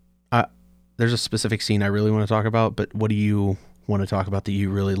 there's a specific scene I really want to talk about, but what do you want to talk about that you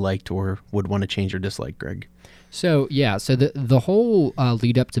really liked or would want to change or dislike, Greg? So the whole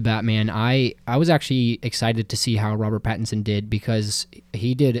lead up to Batman, I was actually excited to see how Robert Pattinson did, because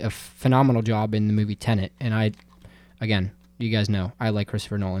he did a phenomenal job in the movie Tenet, and again, you guys know I like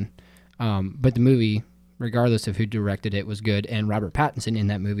Christopher Nolan, but the movie, regardless of who directed it, was good, and Robert Pattinson in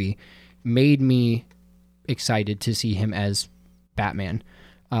that movie made me excited to see him as Batman.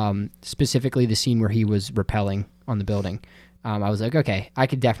 Specifically the scene where he was rappelling on the building. I was like, okay, I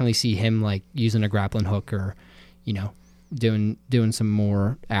could definitely see him like using a grappling hook or, doing some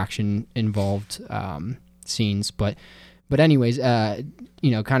more action involved scenes. But anyways,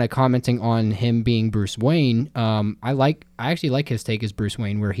 kind of commenting on him being Bruce Wayne. I actually like his take as Bruce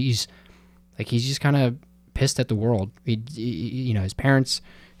Wayne, where he's just kind of pissed at the world. His parents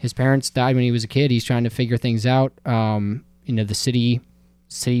died when he was a kid. He's trying to figure things out. The city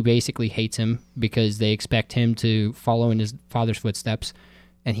basically hates him because they expect him to follow in his father's footsteps,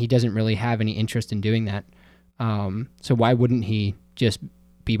 and he doesn't really have any interest in doing that. So why wouldn't he just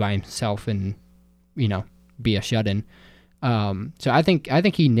be by himself and be a shut-in. So I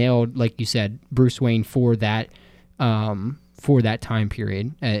think he nailed, like you said, Bruce Wayne for that time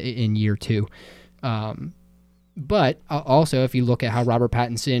period in year 2. But also, if you look at how Robert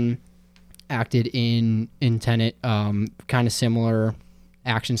Pattinson acted in Tenet, kind of similar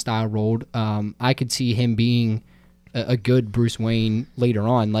action style role, I could see him being a good Bruce Wayne later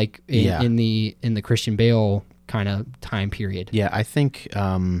on, like in the Christian Bale kind of time period. Yeah, I think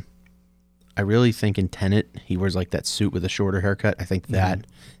I really think in Tenet he wears like that suit with a shorter haircut. I think that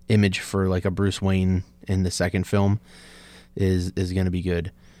image for like a Bruce Wayne in the second film is going to be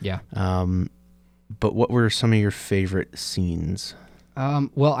good. Yeah. But what were some of your favorite scenes?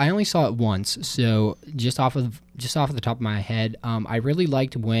 Well, I only saw it once, so just off of the top of my head, I really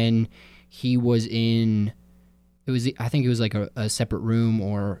liked when he was in. I think it was like a separate room,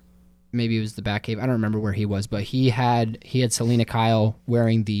 or maybe it was the Batcave. I don't remember where he was, but he had Selena Kyle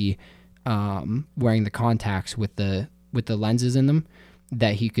wearing the contacts with the lenses in them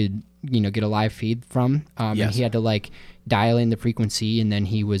that he could get a live feed from. And he had to like dial in the frequency, and then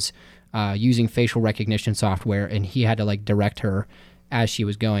he was using facial recognition software, and he had to like direct her as she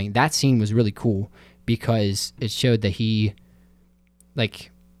was going. That scene was really cool because it showed that he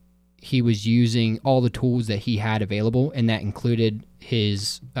was using all the tools that he had available, and that included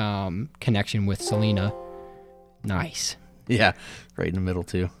his connection with Selena. Nice. Yeah, right in the middle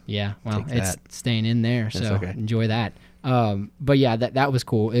too. Yeah, well, it's staying in there, so okay. Enjoy that. But yeah, that was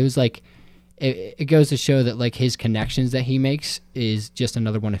cool. It was like it goes to show that like his connections that he makes is just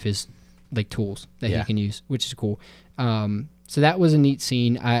another one of his like tools that he can use, which is cool. So that was a neat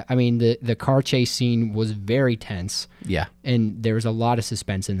scene. I mean, the car chase scene was very tense. Yeah. And there was a lot of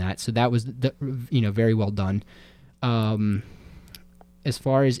suspense in that. So that was, very well done. As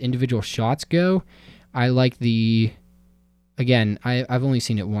far as individual shots go, I like I've only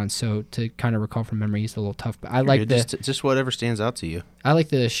seen it once, so to kind of recall from memory is a little tough. But I like just whatever stands out to you. I like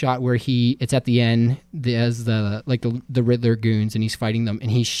the shot where it's at the end, as the Riddler goons, and he's fighting them,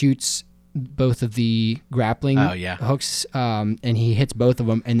 and he shoots both of the grappling hooks, and he hits both of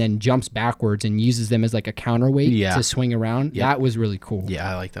them, and then jumps backwards and uses them as like a counterweight to swing around. That was really cool. Yeah,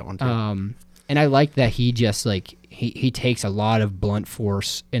 I like that one too. And I like that he just like he takes a lot of blunt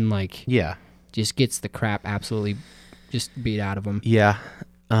force and like just gets the crap absolutely just beat out of him. Yeah.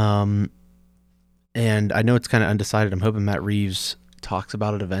 And I know it's kind of undecided. I'm hoping Matt Reeves talks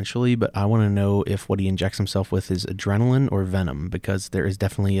about it eventually, but I want to know if what he injects himself with is adrenaline or venom, because there is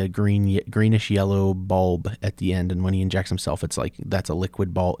definitely a greenish yellow bulb at the end, and when he injects himself, it's like that's a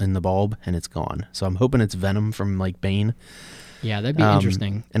liquid ball in the bulb and it's gone. So I'm hoping it's venom from like Bane. Yeah, that'd be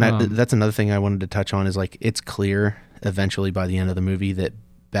interesting. And that's another thing I wanted to touch on is like it's clear eventually by the end of the movie that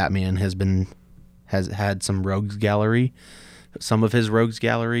Batman has had some rogues gallery, some of his rogues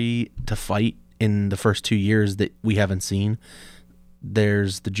gallery to fight in the first 2 years that we haven't seen.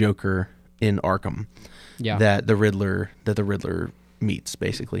 There's the Joker in Arkham, that the Riddler meets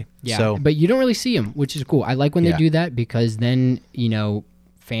basically. Yeah, so, but you don't really see him, which is cool. I like when they do that because then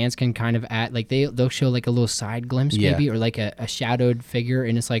fans can kind of add like they'll show like a little side glimpse maybe, or like a shadowed figure,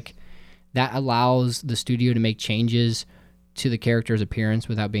 and it's like that allows the studio to make changes to the character's appearance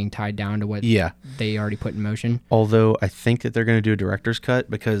without being tied down to what they already put in motion. Although I think that they're going to do a director's cut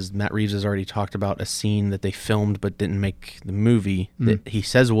because Matt Reeves has already talked about a scene that they filmed but didn't make the movie that he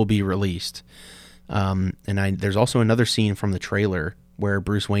says will be released. There's also another scene from the trailer where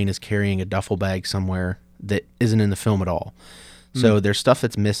Bruce Wayne is carrying a duffel bag somewhere that isn't in the film at all. So there's stuff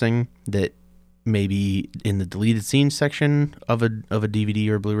that's missing that maybe in the deleted scenes section of a DVD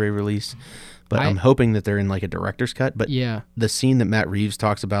or Blu-ray release. But I'm hoping that they're in like a director's cut. But the scene that Matt Reeves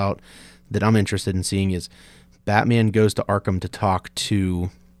talks about that I'm interested in seeing is Batman goes to Arkham to talk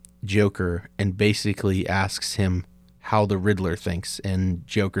to Joker and basically asks him how the Riddler thinks. And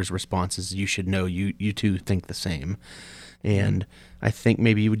Joker's response is, "You should know, you two think the same." And I think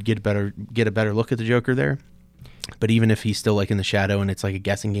maybe you would get a better look at the Joker there. But even if he's still like in the shadow and it's like a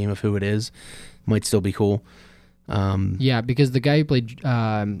guessing game of who it is, might still be cool. Because the guy who played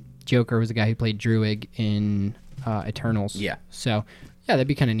Joker was the guy who played Druig in Eternals. Yeah. So, that'd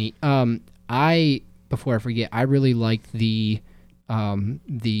be kind of neat. Before I forget, I really liked the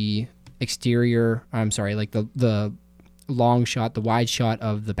exterior. I'm sorry, like the long shot, the wide shot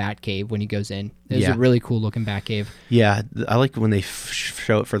of the Batcave when he goes in. It's a really cool looking Batcave. Yeah, I like when they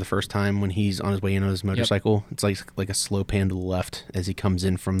show it for the first time when he's on his way in on his motorcycle. It's like a slow pan to the left as he comes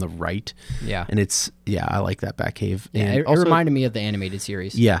in from the right. Yeah, and I like that Batcave. Yeah, and it reminded me of the animated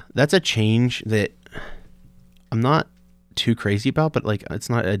series. Yeah, that's a change that I'm not too crazy about, but like it's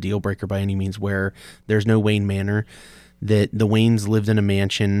not a deal breaker by any means. Where there's no Wayne Manor, that the Waynes lived in a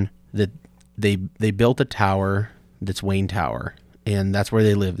mansion that they built a tower that's Wayne Tower, and that's where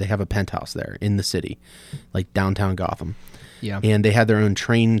they live. They have a penthouse there in the city, like downtown Gotham. Yeah. And they had their own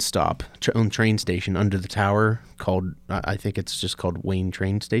train station under the tower called, I think it's just called Wayne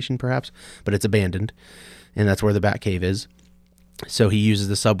Train Station perhaps, but it's abandoned. And that's where the Batcave is. So he uses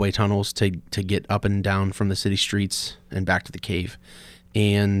the subway tunnels to get up and down from the city streets and back to the cave.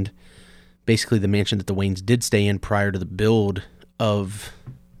 And basically the mansion that the Waynes did stay in prior to the build of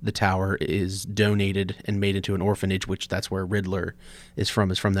the tower is donated and made into an orphanage, which that's where Riddler is from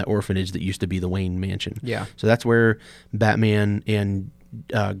that orphanage that used to be the Wayne Mansion. Yeah. So that's where Batman and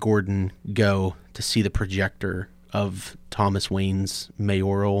Gordon go to see the projector of Thomas Wayne's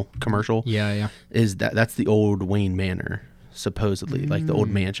mayoral commercial. Yeah. That's the old Wayne Manor, supposedly, like the old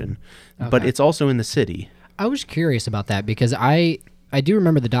mansion. Okay. But it's also in the city. I was curious about that because I do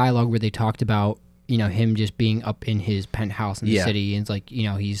remember the dialogue where they talked about, him just being up in his penthouse in the city, and it's like,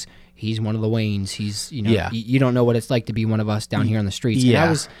 he's one of the Waynes. He's, you don't know what it's like to be one of us down here on the streets. Yeah.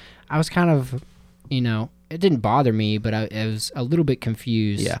 And I was kind of, it didn't bother me, but I was a little bit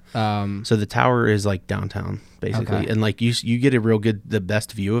confused. Yeah. So the tower is like downtown, basically. Okay. And like you get a real good, the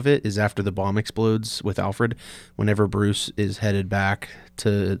best view of it is after the bomb explodes with Alfred. Whenever Bruce is headed back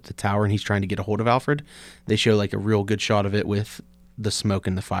to the tower and he's trying to get a hold of Alfred, they show like a real good shot of it with the smoke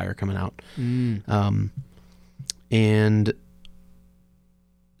and the fire coming out. And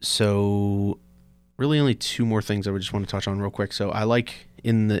so really only two more things I would just want to touch on real quick. So I like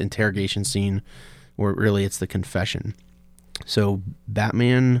in the interrogation scene where really it's the confession. So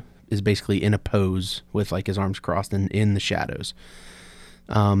Batman is basically in a pose with like his arms crossed and in the shadows.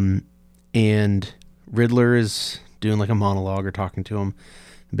 And Riddler is doing like a monologue or talking to him,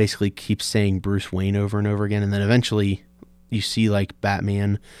 basically keeps saying Bruce Wayne over and over again. And then eventually you see like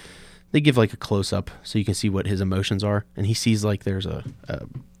Batman, they give like a close up so you can see what his emotions are. And he sees like there's a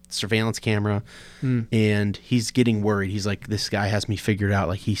surveillance camera and he's getting worried. He's like, this guy has me figured out.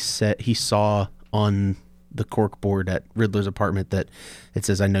 Like he saw on the cork board at Riddler's apartment that it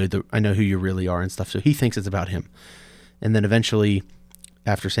says, I know who you really are and stuff. So he thinks it's about him. And then eventually,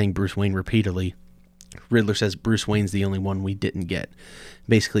 after saying Bruce Wayne repeatedly, Riddler says Bruce Wayne's the only one we didn't get.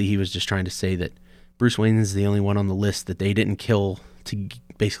 Basically, he was just trying to say that Bruce Wayne is the only one on the list that they didn't kill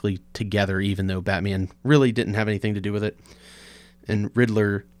basically together, even though Batman really didn't have anything to do with it. And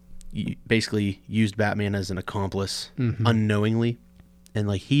Riddler basically used Batman as an accomplice unknowingly. And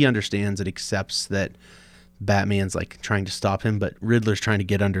like he understands and accepts that Batman's like trying to stop him, but Riddler's trying to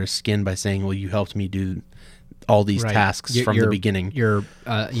get under his skin by saying, well, you helped me do all these tasks from the beginning. You're,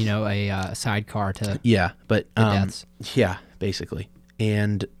 a sidecar to but deaths. Yeah, basically.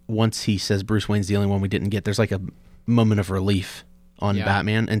 And once he says Bruce Wayne's the only one we didn't get, there's like a moment of relief on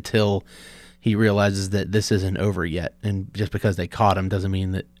Batman until he realizes that this isn't over yet. And just because they caught him doesn't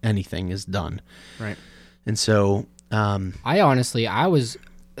mean that anything is done. Right. And so they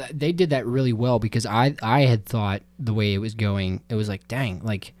did that really well because I had thought the way it was going, it was like, dang,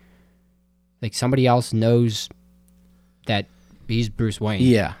 like somebody else knows that he's Bruce Wayne.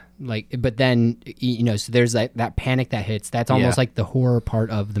 Yeah. Like, but then, so there's that panic that hits. That's almost like the horror part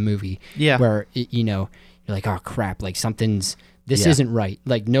of the movie. Yeah. Where, you're like, oh crap, like this isn't right.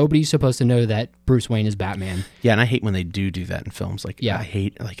 Like nobody's supposed to know that Bruce Wayne is Batman. Yeah. And I hate when they do that in films. Like, I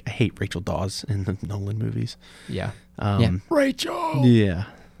hate Rachel Dawes in the Nolan movies. Yeah. Rachel. Yeah.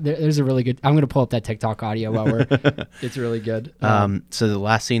 There's a really good, I'm going to pull up that TikTok audio while it's really good. So the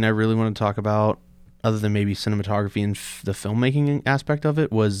last scene I really want to talk about, other than maybe cinematography and the filmmaking aspect of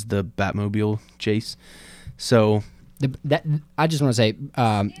it, was the Batmobile chase. So I just want to say,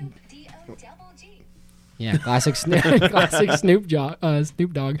 classic Snoop Dogg.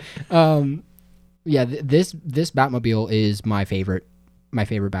 This Batmobile is my favorite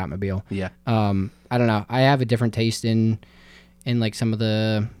Batmobile. Yeah. I don't know. I have a different taste in like some of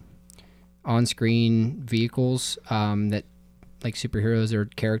the on-screen vehicles that like superheroes or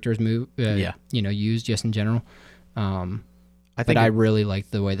characters use just in general. I really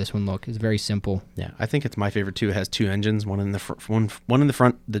like the way this one looks. It's very simple. Yeah, I think it's my favorite too. It has two engines, one in the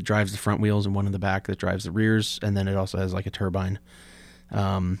front that drives the front wheels and one in the back that drives the rears, and then it also has like a turbine.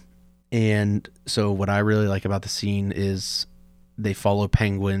 And so what I really like about the scene is they follow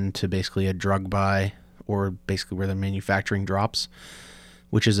Penguin to basically a drug buy, or basically where the manufacturing drops,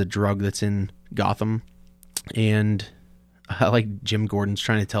 which is a drug that's in Gotham. And I like Jim Gordon's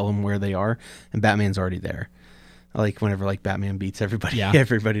trying to tell him where they are, and Batman's already there. I like whenever like Batman beats everybody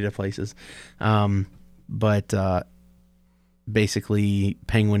to places. But basically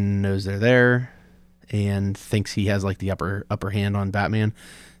Penguin knows they're there and thinks he has like the upper hand on Batman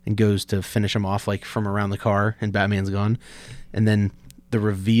and goes to finish him off like from around the car, and Batman's gone. And then the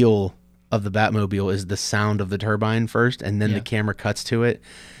reveal of the Batmobile is the sound of the turbine first, and then Yeah. the camera cuts to it,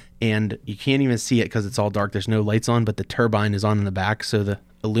 and you can't even see it because it's all dark. There's no lights on, but the turbine is on in the back, so the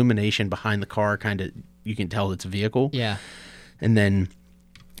illumination behind the car kind of, you can tell it's a vehicle. Yeah. And then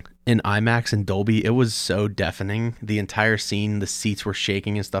in IMAX and Dolby, it was so deafening. The entire scene, the seats were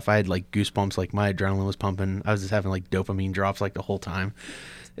shaking and stuff. I had like goosebumps, like my adrenaline was pumping. I was just having like dopamine drops like the whole time.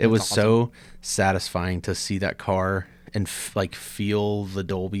 It was so satisfying to see that car and like feel the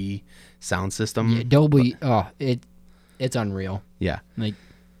Dolby sound system. Yeah, Dolby. It's unreal. Yeah. Like,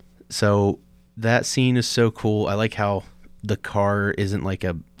 So that scene is so cool. I like how the car isn't like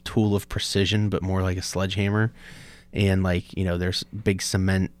a tool of precision, but more like a sledgehammer. And like, you know, there's big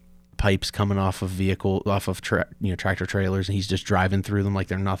cement pipes coming off of tractor trailers, and he's just driving through them like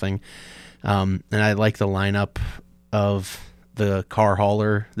they're nothing. And I like the lineup of the car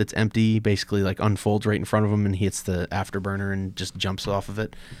hauler that's empty, basically like unfolds right in front of him, and he hits the afterburner and just jumps off of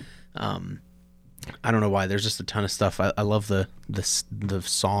it. I don't know why. There's just a ton of stuff. I love the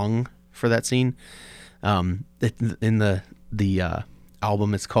song for that scene. In the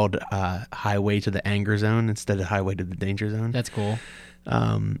album, it's called Highway to the Anger Zone instead of Highway to the Danger Zone. that's cool.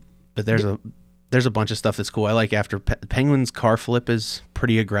 But there's a bunch of stuff that's cool. I like after Penguin's car flip is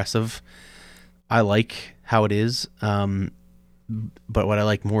pretty aggressive. I like how it is. But what I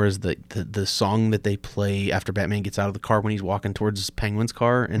like more is the song that they play after Batman gets out of the car when he's walking towards Penguin's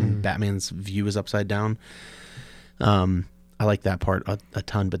car and Batman's view is upside down. I like that part a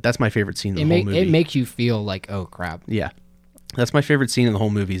ton, but that's my favorite scene in the whole movie. It makes you feel like, oh crap. Yeah. That's my favorite scene in the whole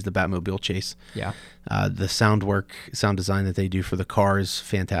movie is the Batmobile chase. Yeah. The sound design that they do for the car is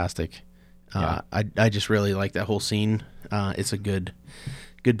fantastic. I just really like that whole scene. It's a good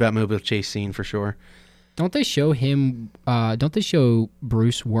Batmobile chase scene for sure. Don't they show him? Don't they show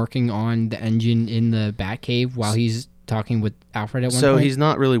Bruce working on the engine in the Batcave while he's talking with Alfred at one point? So he's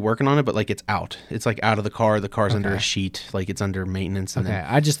not really working on it, but like it's out. It's like out of the car. The car's under a Okay. sheet, like it's under maintenance. And Okay,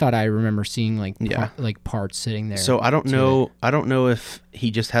 I just thought I remember seeing like Yeah. like parts sitting there. So I don't to know. it. I don't know if he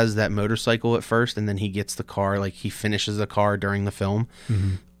just has that motorcycle at first, and then he gets the car. Like he finishes the car during the film,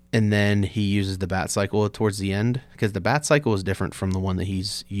 and then he uses the Batcycle towards the end, because the Batcycle is different from the one that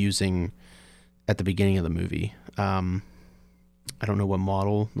he's using at the beginning of the movie. I don't know what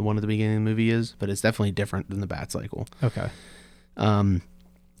model the one at the beginning of the movie is, but it's definitely different than the Batcycle. Okay.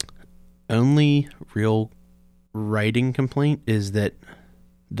 Only real writing complaint is that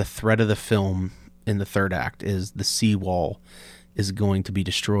the thread of the film in the third act is the seawall is going to be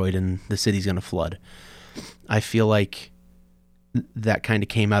destroyed and the city's going to flood. I feel like that kind of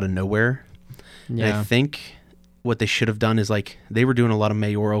came out of nowhere. And Yeah. I think what they should have done is, like, they were doing a lot of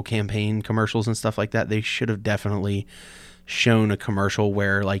mayoral campaign commercials and stuff like that. They should have definitely shown a commercial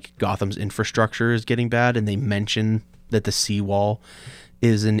where like Gotham's infrastructure is getting bad and they mention that the seawall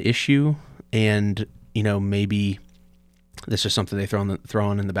is an issue, and you know, maybe this is something they throw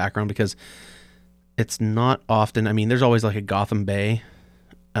on in the background, because it's not often. I mean, there's always like a Gotham Bay,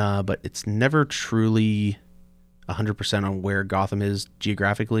 but it's never truly 100% on where Gotham is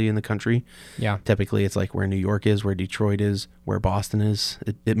geographically in the country. Yeah. Typically, it's like where New York is, where Detroit is, where Boston is.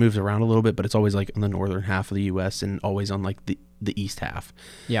 It moves around a little bit, but it's always like on the northern half of the U.S. and always on like the east half.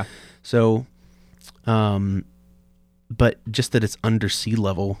 Yeah. So, but just that it's under sea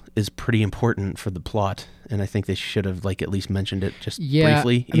level is pretty important for the plot, and I think they should have like at least mentioned it just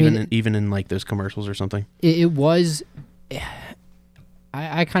briefly, even in like those commercials or something. It was.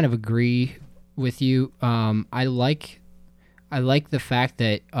 I kind of agree with you. I like the fact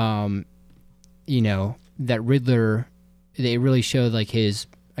that you know, that Riddler, they really showed like his,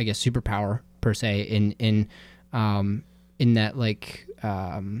 I guess, superpower per se in that like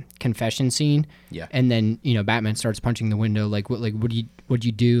confession scene. Yeah. And then, you know, Batman starts punching the window like what'd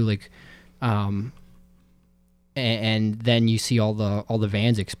you do, like and then you see all the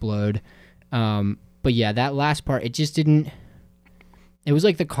vans explode. But yeah, that last part, it just didn't. It was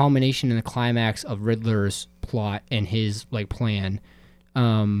like the culmination and the climax of Riddler's plot and his like plan,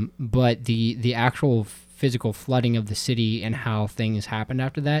 but the actual physical flooding of the city and how things happened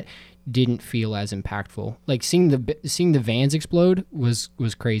after that didn't feel as impactful. Like seeing the vans explode was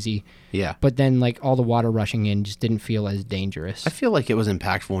crazy, Yeah. but then like all the water rushing in just didn't feel as dangerous. I feel like it was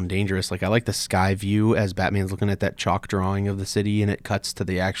impactful and dangerous. Like I like the sky view as Batman's looking at that chalk drawing of the city, and it cuts to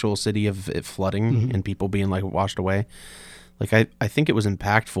the actual city of it flooding and people being like washed away. Like I think it was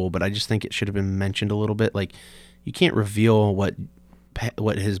impactful, but I just think it should have been mentioned a little bit. Like you can't reveal what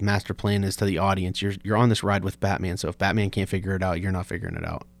his master plan is to the audience. You're on this ride with Batman, so if Batman can't figure it out, you're not figuring it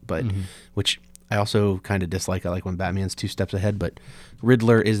out. But which I also kind of dislike. I like when Batman's 2 steps ahead, but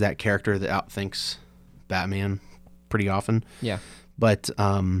Riddler is that character that outthinks Batman pretty often. Yeah. But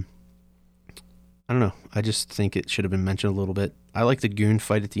I don't know. I just think it should have been mentioned a little bit. I like the goon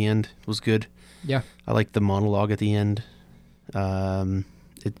fight at the end. It was good. Yeah. I like the monologue at the end. It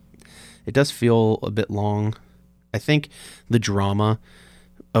does feel a bit long. I think the drama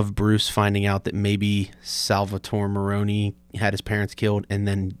of Bruce finding out that maybe Salvatore Maroni had his parents killed, and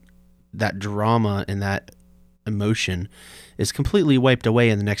then that drama and that emotion is completely wiped away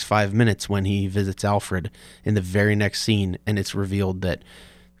in the next 5 minutes when he visits Alfred in the very next scene, and it's revealed that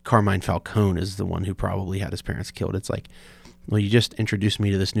Carmine Falcone is the one who probably had his parents killed. It's like, well, you just introduced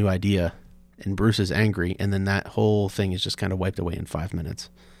me to this new idea, and Bruce is angry, and then that whole thing is just kind of wiped away in 5 minutes.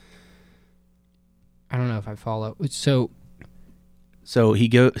 I don't know if I follow. So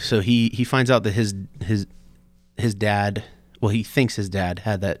he finds out that his dad, well, he thinks his dad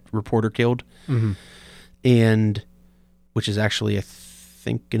had that reporter killed, Mm-hmm. and which is actually I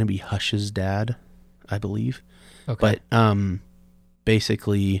think going to be Hush's dad, I believe. Okay. But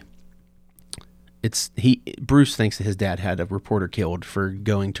basically, Bruce thinks that his dad had a reporter killed for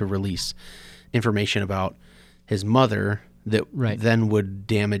going to release information about his mother that Right. then would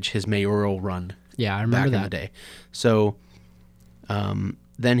damage his mayoral run. Yeah, I remember back in the day. So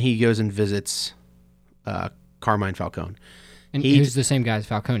then he goes and visits Carmine Falcone. And who's the same guy as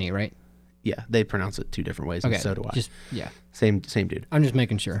Falcone, right? Yeah, they pronounce it two different ways, Okay. and so do I. Yeah. Same dude. I'm just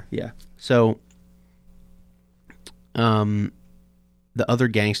making sure. Yeah. So the other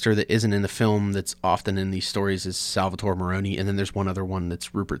gangster that isn't in the film that's often in these stories is Salvatore Maroni, and then there's one other one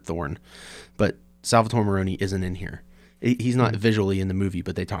that's Rupert Thorne. But Salvatore Maroni isn't in here. He's not visually in the movie,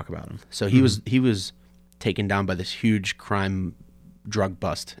 but they talk about him. So he was taken down by this huge crime drug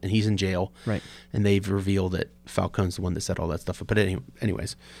bust, and he's in jail. Right. And they've revealed that Falcone's the one that said all that stuff. But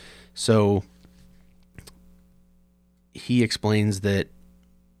anyways, so he explains that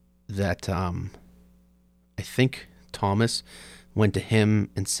I think Thomas went to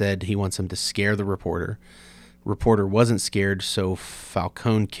him and said he wants him to scare the reporter. Reporter wasn't scared, so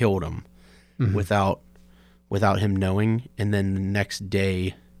Falcone killed him without him knowing. And then the next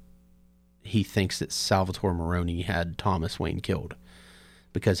day, he thinks that Salvatore Maroni had Thomas Wayne killed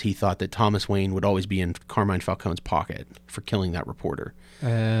because he thought that Thomas Wayne would always be in Carmine Falcone's pocket for killing that reporter.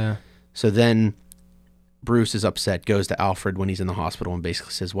 So then Bruce is upset, goes to Alfred when he's in the hospital and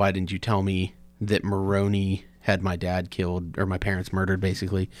basically says, why didn't you tell me that Maroni had my dad killed or my parents murdered,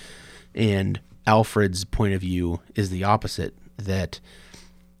 basically? And Alfred's point of view is the opposite, that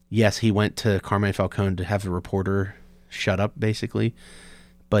yes, he went to Carmine Falcone to have the reporter shut up, basically,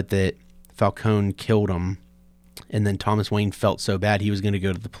 but that Falcone killed him, and then Thomas Wayne felt so bad he was going to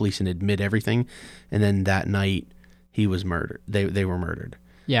go to the police and admit everything, and then that night he was murdered. They were murdered.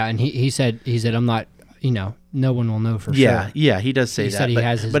 Yeah, and he said I'm not, no one will know for Yeah, sure. yeah, he does say He that. said he but,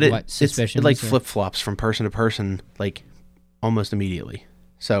 has his, but suspicions. it like or- flip-flops from person to person, like almost immediately.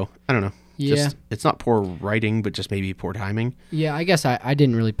 So, I don't know. Yeah. It's not poor writing, but just maybe poor timing. Yeah, I guess I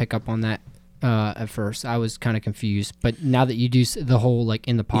didn't really pick up on that at first. I was kind of confused. But now that you do the whole, like,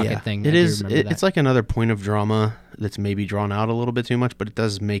 in the pocket thing, it I is. do remember that. It's like another point of drama that's maybe drawn out a little bit too much, but it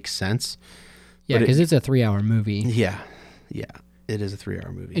does make sense. Yeah, but because it's a 3-hour movie. Yeah. It is a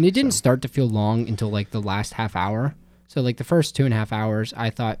 3-hour movie. And it didn't start to feel long until, like, the last half hour. So, like, the first 2.5 hours, I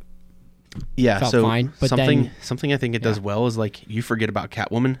thought, felt so fine, but something I think it does well is, like, you forget about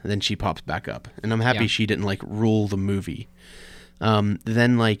Catwoman, and then she pops back up. And I'm happy Yeah. she didn't, like, rule the movie.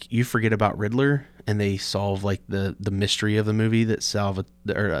 Then, like, you forget about Riddler, and they solve, like, the mystery of the movie that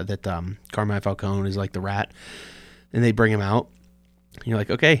Carmine Falcone is, like, the rat. And they bring him out. And you're like,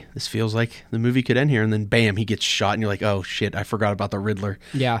 okay, this feels like the movie could end here. And then, bam, he gets shot, and you're like, oh, shit, I forgot about the Riddler.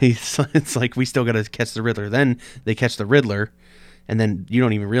 Yeah. It's like, we still got to catch the Riddler. Then they catch the Riddler, and then you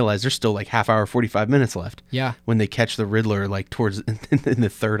don't even realize there's still, like, half hour, 45 minutes left. Yeah. When they catch the Riddler, like, towards in the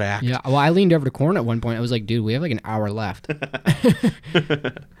third act. Yeah, well, I leaned over to Corn at one point. I was like, dude, we have like an hour left.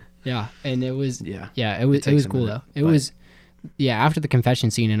 Yeah, and it was it was takes a cool minute, though. It was after the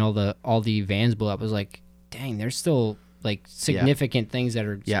confession scene and all the vans blew up, I was like, dang, there's still like significant things that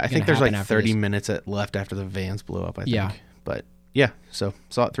are I think there's like 30 minutes left after the vans blew up, I think. Yeah. But yeah, so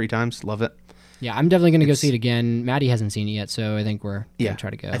saw it 3 times, love it. Yeah, I'm definitely gonna go see it again. Maddie hasn't seen it yet, so I think we're gonna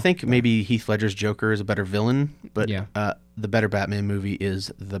try to go. I think maybe Heath Ledger's Joker is a better villain, but Yeah. The better Batman movie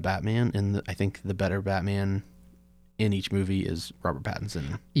is The Batman, and I think the better Batman in each movie is Robert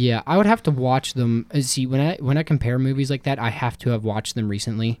Pattinson. Yeah, I would have to watch them. See, when I compare movies like that, I have to have watched them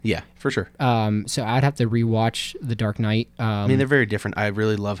recently. Yeah, for sure. So I'd have to rewatch The Dark Knight. I mean, they're very different. I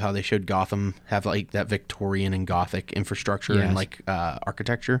really love how they showed Gotham have like that Victorian and Gothic infrastructure and like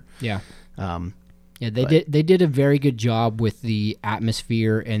architecture. Yeah. They did a very good job with the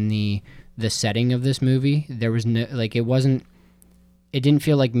atmosphere and the setting of this movie. There was no, like, it wasn't it didn't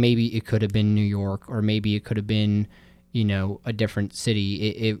feel like maybe it could have been New York or maybe it could have been, a different city.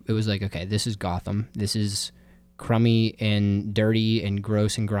 It was like, okay, this is Gotham. This is crummy and dirty and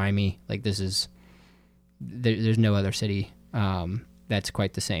gross and grimy. Like this is, there's no other city that's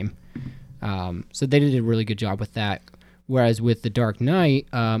quite the same. So they did a really good job with that. Whereas with The Dark Knight,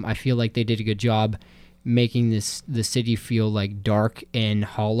 I feel like they did a good job making the city feel like dark and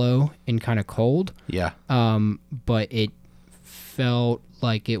hollow and kind of cold. Yeah. But it felt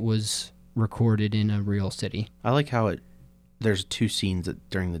like it was recorded in a real city. I like how there's 2 scenes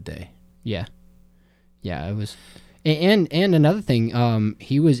during the day. Yeah. Yeah, it was. And another thing,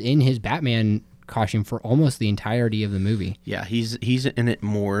 he was in his Batman costume for almost the entirety of the movie. Yeah, he's in it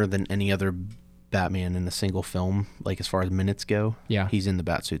more than any other Batman in a single film. Like as far as minutes go, Yeah. he's in the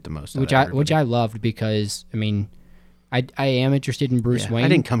Batsuit the most. Which I loved because, I mean, I am interested in Bruce Wayne. I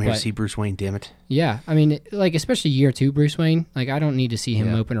didn't come here to but- see Bruce Wayne, damn it. Yeah, I mean, like especially year 2 Bruce Wayne. Like I don't need to see him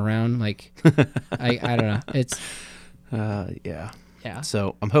Yeah. moping around. Like I don't know. It's Yeah. yeah.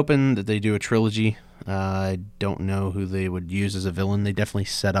 So I'm hoping that they do a trilogy. I don't know who they would use as a villain. They definitely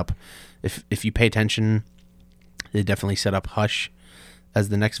set up, if you pay attention, they definitely set up Hush as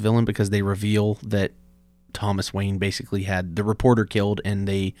the next villain because they reveal that Thomas Wayne basically had the reporter killed, and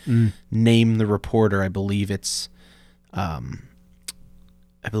they name the reporter. I believe it's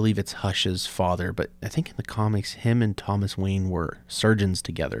Hush's father, but I think in the comics, him and Thomas Wayne were surgeons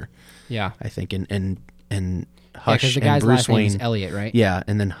together. Yeah. I think, and Because Hush the and guy's Bruce last name is Wayne. Elliot, right? Yeah,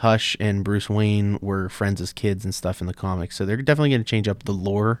 and then Hush and Bruce Wayne were friends as kids and stuff in the comics, so they're definitely going to change up the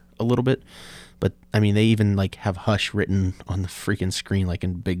lore a little bit. But I mean, they even like have Hush written on the freaking screen, like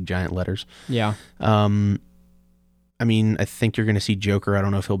in big giant letters. Yeah. I mean, I think you're going to see Joker. I don't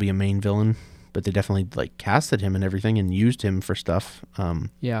know if he'll be a main villain, but they definitely like casted him and everything and used him for stuff.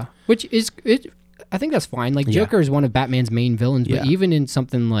 Yeah. Which is it. I think that's fine. Like Yeah. Joker is one of Batman's main villains, but Yeah. even in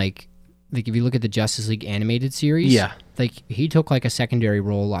something like if you look at the Justice League animated series, Yeah. like he took like a secondary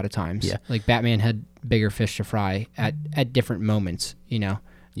role a lot of times. Yeah. Like Batman had bigger fish to fry at different moments, Yeah.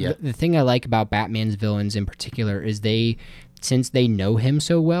 The thing I like about Batman's villains in particular is since they know him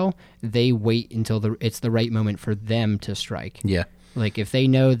so well, they wait until it's the right moment for them to strike. Yeah. Like if they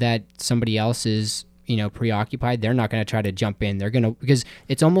know that somebody else is, preoccupied, they're not going to try to jump in. They're going to, because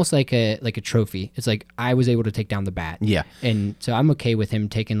it's almost like a trophy. It's like I was able to take down the Bat. Yeah. And so I'm okay with him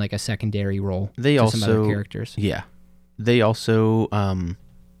taking like a secondary role They to also some other characters. Yeah. They also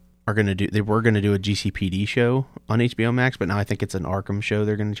they were going to do a GCPD show on HBO Max, but now I think it's an Arkham show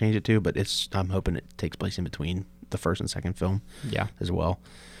they're going to change it to, but I'm hoping it takes place in between the first and second film Yeah. as well.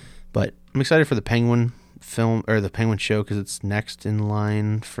 But I'm excited for the Penguin film or the Penguin show because it's next in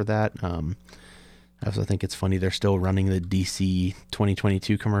line for that. I also think it's funny they're still running the DC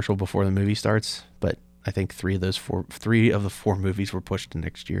 2022 commercial before the movie starts, but I think 3 of the 4 movies were pushed to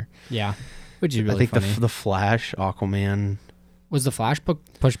next year. Yeah. Which is really I think funny. the Flash, Aquaman. Was the Flash book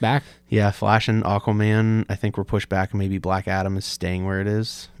pushed back? Yeah, Flash and Aquaman, I think were pushed back, and maybe Black Adam is staying where it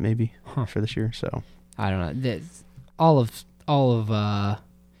is, maybe for this year. So I don't know. All of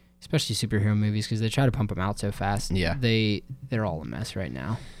especially superhero movies, because they try to pump them out so fast. Yeah. They're all a mess right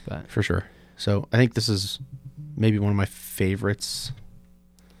now. But for sure. So I think this is maybe one of my favorites.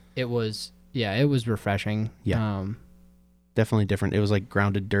 it was refreshing. Yeah. Definitely different. It was like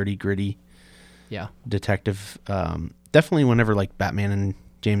grounded, dirty, gritty. Yeah. Detective. Definitely whenever like Batman and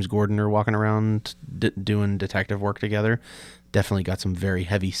James Gordon are walking around doing detective work together, definitely got some very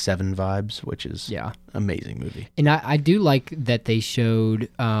heavy Seven vibes, which is amazing movie. And I do like that they showed,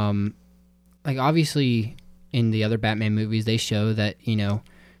 like obviously in the other Batman movies, they show that,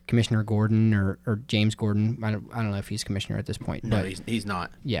 Commissioner Gordon or James Gordon, I don't know if he's commissioner at this point. No, but he's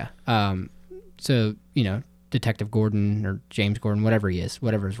not. yeah. So, Detective Gordon or James Gordon, whatever he is,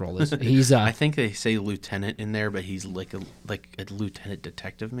 whatever his role is. He's I think they say lieutenant in there, but he's like a lieutenant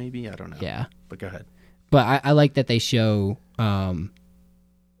detective maybe. I don't know. Yeah. But go ahead. But I like that they show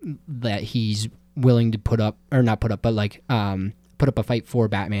that he's willing to put up a fight for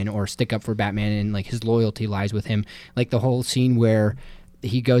Batman or stick up for Batman, and like his loyalty lies with him. Like the whole scene where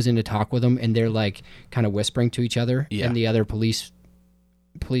he goes in to talk with him and they're like kind of whispering to each other, and the other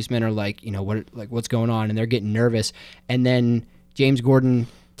policemen are like, what's going on, and they're getting nervous, and then James Gordon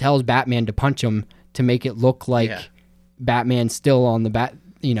tells Batman to punch him to make it look like Batman's still on the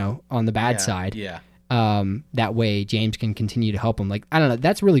bad side. Yeah. That way James can continue to help him. Like, I don't know,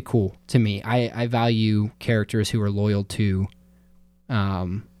 that's really cool to me. I value characters who are loyal to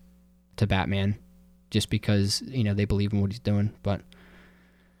Batman just because, they believe in what he's doing. But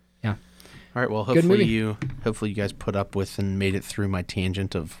yeah. All right, well, Good movie. hopefully you guys put up with and made it through my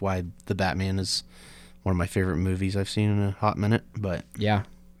tangent of why the Batman is one of my favorite movies I've seen in a hot minute. But Yeah,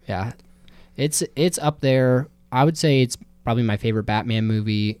 it's up there. I would say it's probably my favorite Batman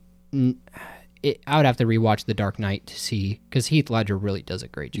movie. I would have to rewatch The Dark Knight to see, because Heath Ledger really does a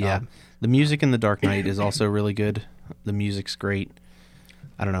great job. yeah, the music in The Dark Knight is also really good. The music's great.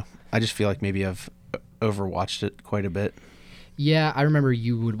 I don't know. I just feel like maybe I've overwatched it quite a bit. Yeah, I remember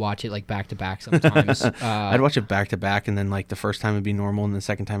you would watch it like back to back sometimes. I'd watch it back to back, and then like the first time would be normal, and the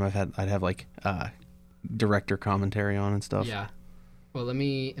second time I'd have like director commentary on and stuff. Yeah. Well, let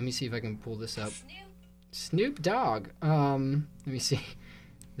me see if I can pull this up. Snoop Dogg. Let me see.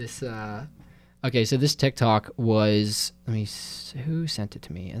 This okay, so this TikTok was, who sent it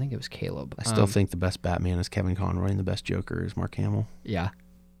to me? I think it was Caleb. I still think the best Batman is Kevin Conroy, and the best Joker is Mark Hamill. Yeah.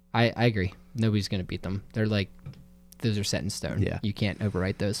 I agree. Nobody's going to beat them. They're like, those are set in stone. Yeah. You can't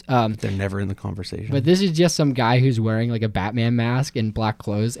overwrite those. They're never in the conversation. But this is just some guy who's wearing like a Batman mask and black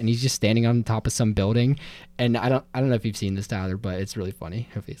clothes, and he's just standing on top of some building. And I don't know if you've seen this, Tyler, but it's really funny.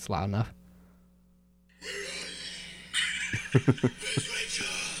 Hopefully it's loud enough.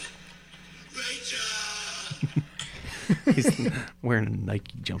 He's wearing a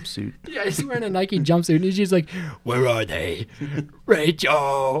Nike jumpsuit. Yeah, he's wearing a Nike jumpsuit, and he's just like, "Where are they,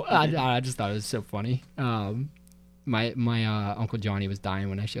 Rachel?" I just thought it was so funny. My Uncle Johnny was dying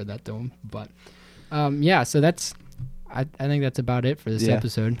when I showed that to him. But yeah, so that's I think that's about it for this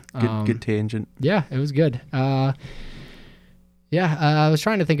episode. Good tangent. Yeah, it was good. I was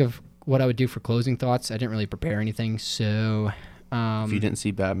trying to think of what I would do for closing thoughts. I didn't really prepare anything, so If you didn't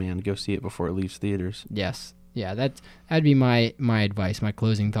see Batman, go see it before it leaves theaters. yes. Yeah, that'd be my advice. My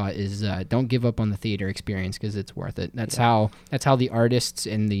closing thought is don't give up on the theater experience, because it's worth it. That's how the artists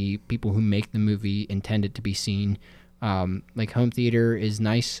and the people who make the movie intend it to be seen. Like home theater is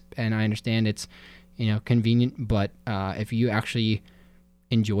nice, and I understand it's convenient, but if you actually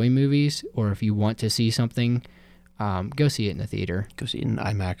enjoy movies, or if you want to see something, go see it in the theater. Go see it in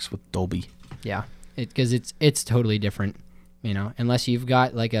IMAX with Dolby. Yeah, because it's totally different. Unless you've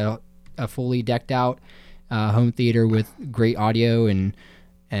got like a fully decked out home theater with great audio and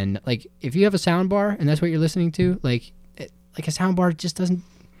like if you have a sound bar and that's what you're listening to, like a sound bar just doesn't.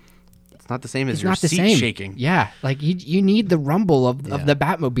 It's not the same as It's your not the seat same. shaking. Yeah, like you need the rumble of the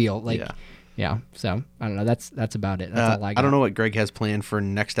Batmobile. Like Yeah. So I don't know. That's about it. That's all I got. I don't know what Greg has planned for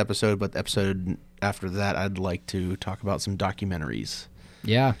next episode, but the episode after that, I'd like to talk about some documentaries.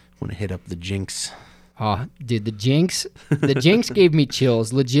 Yeah. Want to hit up the Jinx. Oh, dude, the Jinx gave me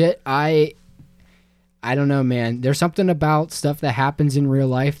chills. Legit, I don't know, man. There's something about stuff that happens in real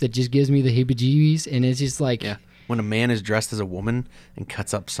life that just gives me the heebie-jeebies, and it's just like, When a man is dressed as a woman and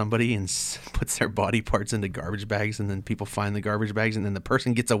cuts up somebody and puts their body parts into garbage bags, and then people find the garbage bags, and then the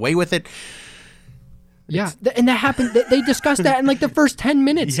person gets away with it. yeah, and that happened. They discussed that in like the first 10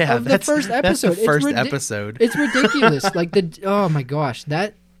 minutes of the first episode. That's the first episode. It's ridiculous. Like oh my gosh,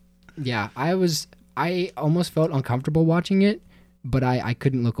 I almost felt uncomfortable watching it, but I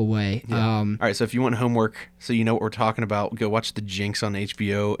couldn't look away. Yeah. All right, so if you want homework, so you know what we're talking about, go watch The Jinx on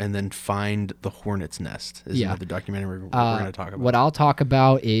HBO, and then find The Hornet's Nest is another documentary we're going to talk about. What I'll talk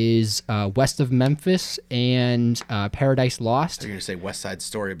about is West of Memphis and Paradise Lost. So you're going to say West Side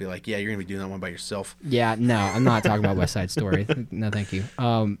Story. I'd be like, yeah, you're going to be doing that one by yourself. Yeah, no, I'm not talking about West Side Story. No, thank you.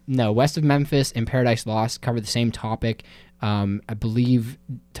 No, West of Memphis and Paradise Lost cover the same topic. I believe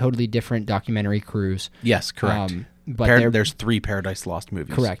totally different documentary crews. Yes, correct. But there's 3 Paradise Lost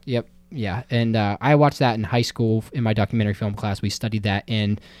movies. Correct. Yep. Yeah. And I watched that in high school in my documentary film class. We studied that,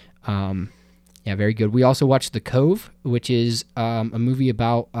 and very good. We also watched The Cove, which is a movie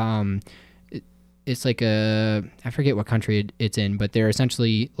about it's like I forget what country it's in, but they're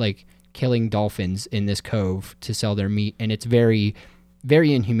essentially like killing dolphins in this cove to sell their meat, and it's very,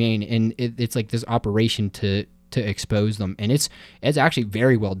 very inhumane. And it's like this operation to expose them, and it's actually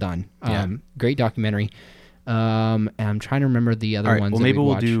very well done. Great documentary. And I'm trying to remember the other ones. Well, maybe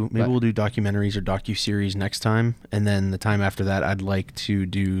we'll do documentaries or docuseries next time, and then the time after that, I'd like to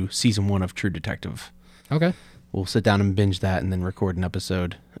do season 1 of True Detective. Okay. We'll sit down and binge that, and then record an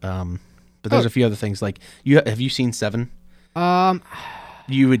episode. But there's a few other things like have you seen Seven?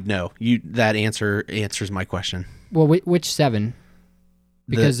 You would know. That answers my question. Well, which Seven?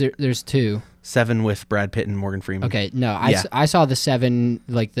 Because there's 2. Seven with Brad Pitt and Morgan Freeman. Okay, no, I saw the 7,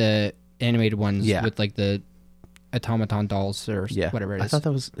 like the animated ones with like the automaton dolls or whatever it is. I thought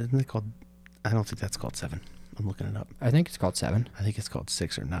that was, isn't it called, I don't think that's called 7. I'm looking it up. I think it's called 7. I think it's called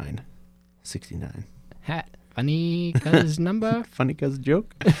 6 or 9. 69. Hat. Funny cause number. Funny cause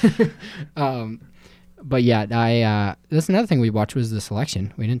joke. But yeah, that's another thing we watched was The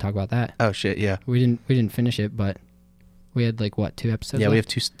Selection. We didn't talk about that. Oh shit, yeah. We didn't finish it, but We had like what, 2 episodes? Yeah, we have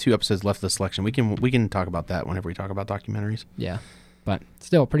left? two episodes left of the selection. We can talk about that whenever we talk about documentaries. Yeah, but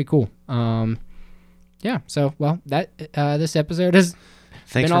still pretty cool. Yeah. So well, that this episode has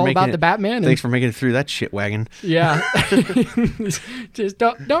been all about the Batman. Thanks for making it through that shit wagon. Yeah. Just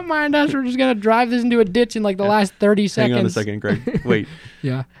don't mind us. We're just gonna drive this into a ditch in like the last 30 seconds. Hang on a second, Greg. Wait.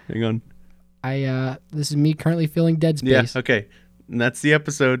 Yeah. Hang on. This is me currently filling dead space. Yeah. Okay. And that's the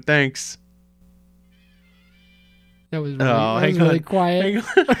episode. Thanks. That was really quiet.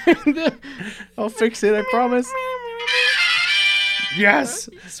 Hang on. I'll fix it. I promise. Yes.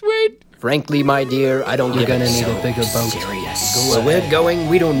 Sweet. Frankly, my dear, I don't. You're gonna need a bigger boat. Serious. Where we're going,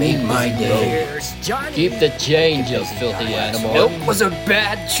 we don't need my dear. Keep the change, you filthy animal. Nope, was a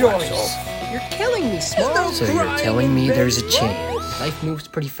bad choice. You're killing me, Smoke. So you're telling me there's a chance? Life moves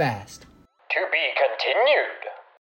pretty fast. To be continued.